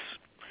stocks.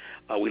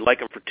 We like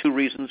them for two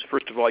reasons.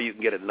 First of all, you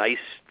can get a nice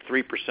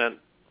 3%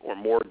 or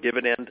more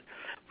dividend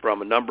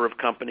from a number of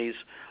companies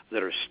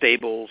that are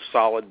stable,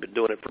 solid, been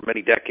doing it for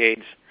many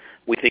decades.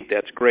 We think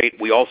that's great.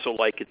 We also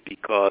like it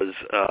because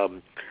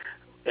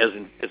as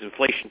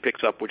inflation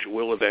picks up, which it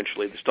will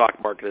eventually, the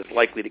stock market is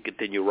likely to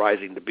continue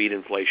rising to beat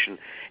inflation.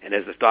 And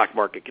as the stock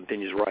market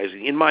continues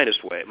rising in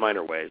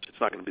minor ways,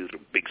 it's not going to be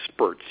big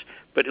spurts,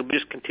 but it'll be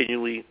just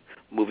continually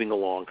moving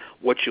along.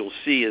 What you'll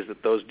see is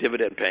that those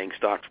dividend-paying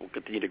stocks will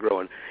continue to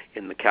grow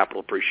in the capital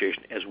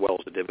appreciation as well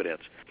as the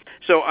dividends.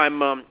 So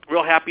I'm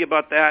real happy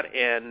about that,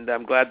 and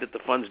I'm glad that the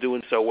fund's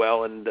doing so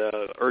well, and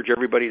urge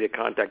everybody to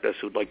contact us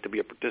who'd like to be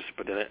a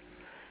participant in it,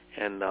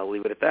 and I'll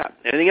leave it at that.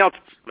 Anything else,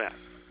 Matt?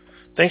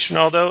 Thanks,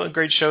 Ronaldo. A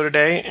great show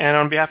today. And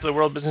on behalf of the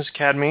World Business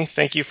Academy,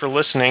 thank you for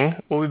listening.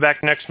 We'll be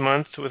back next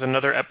month with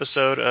another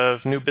episode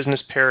of New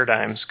Business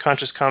Paradigms,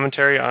 conscious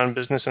commentary on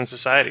business and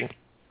society.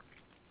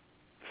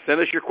 Send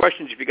us your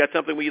questions. If you got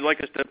something you'd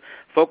like us to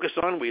focus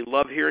on, we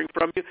love hearing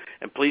from you.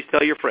 And please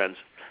tell your friends.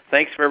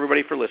 Thanks for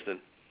everybody for listening.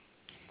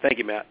 Thank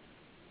you, Matt.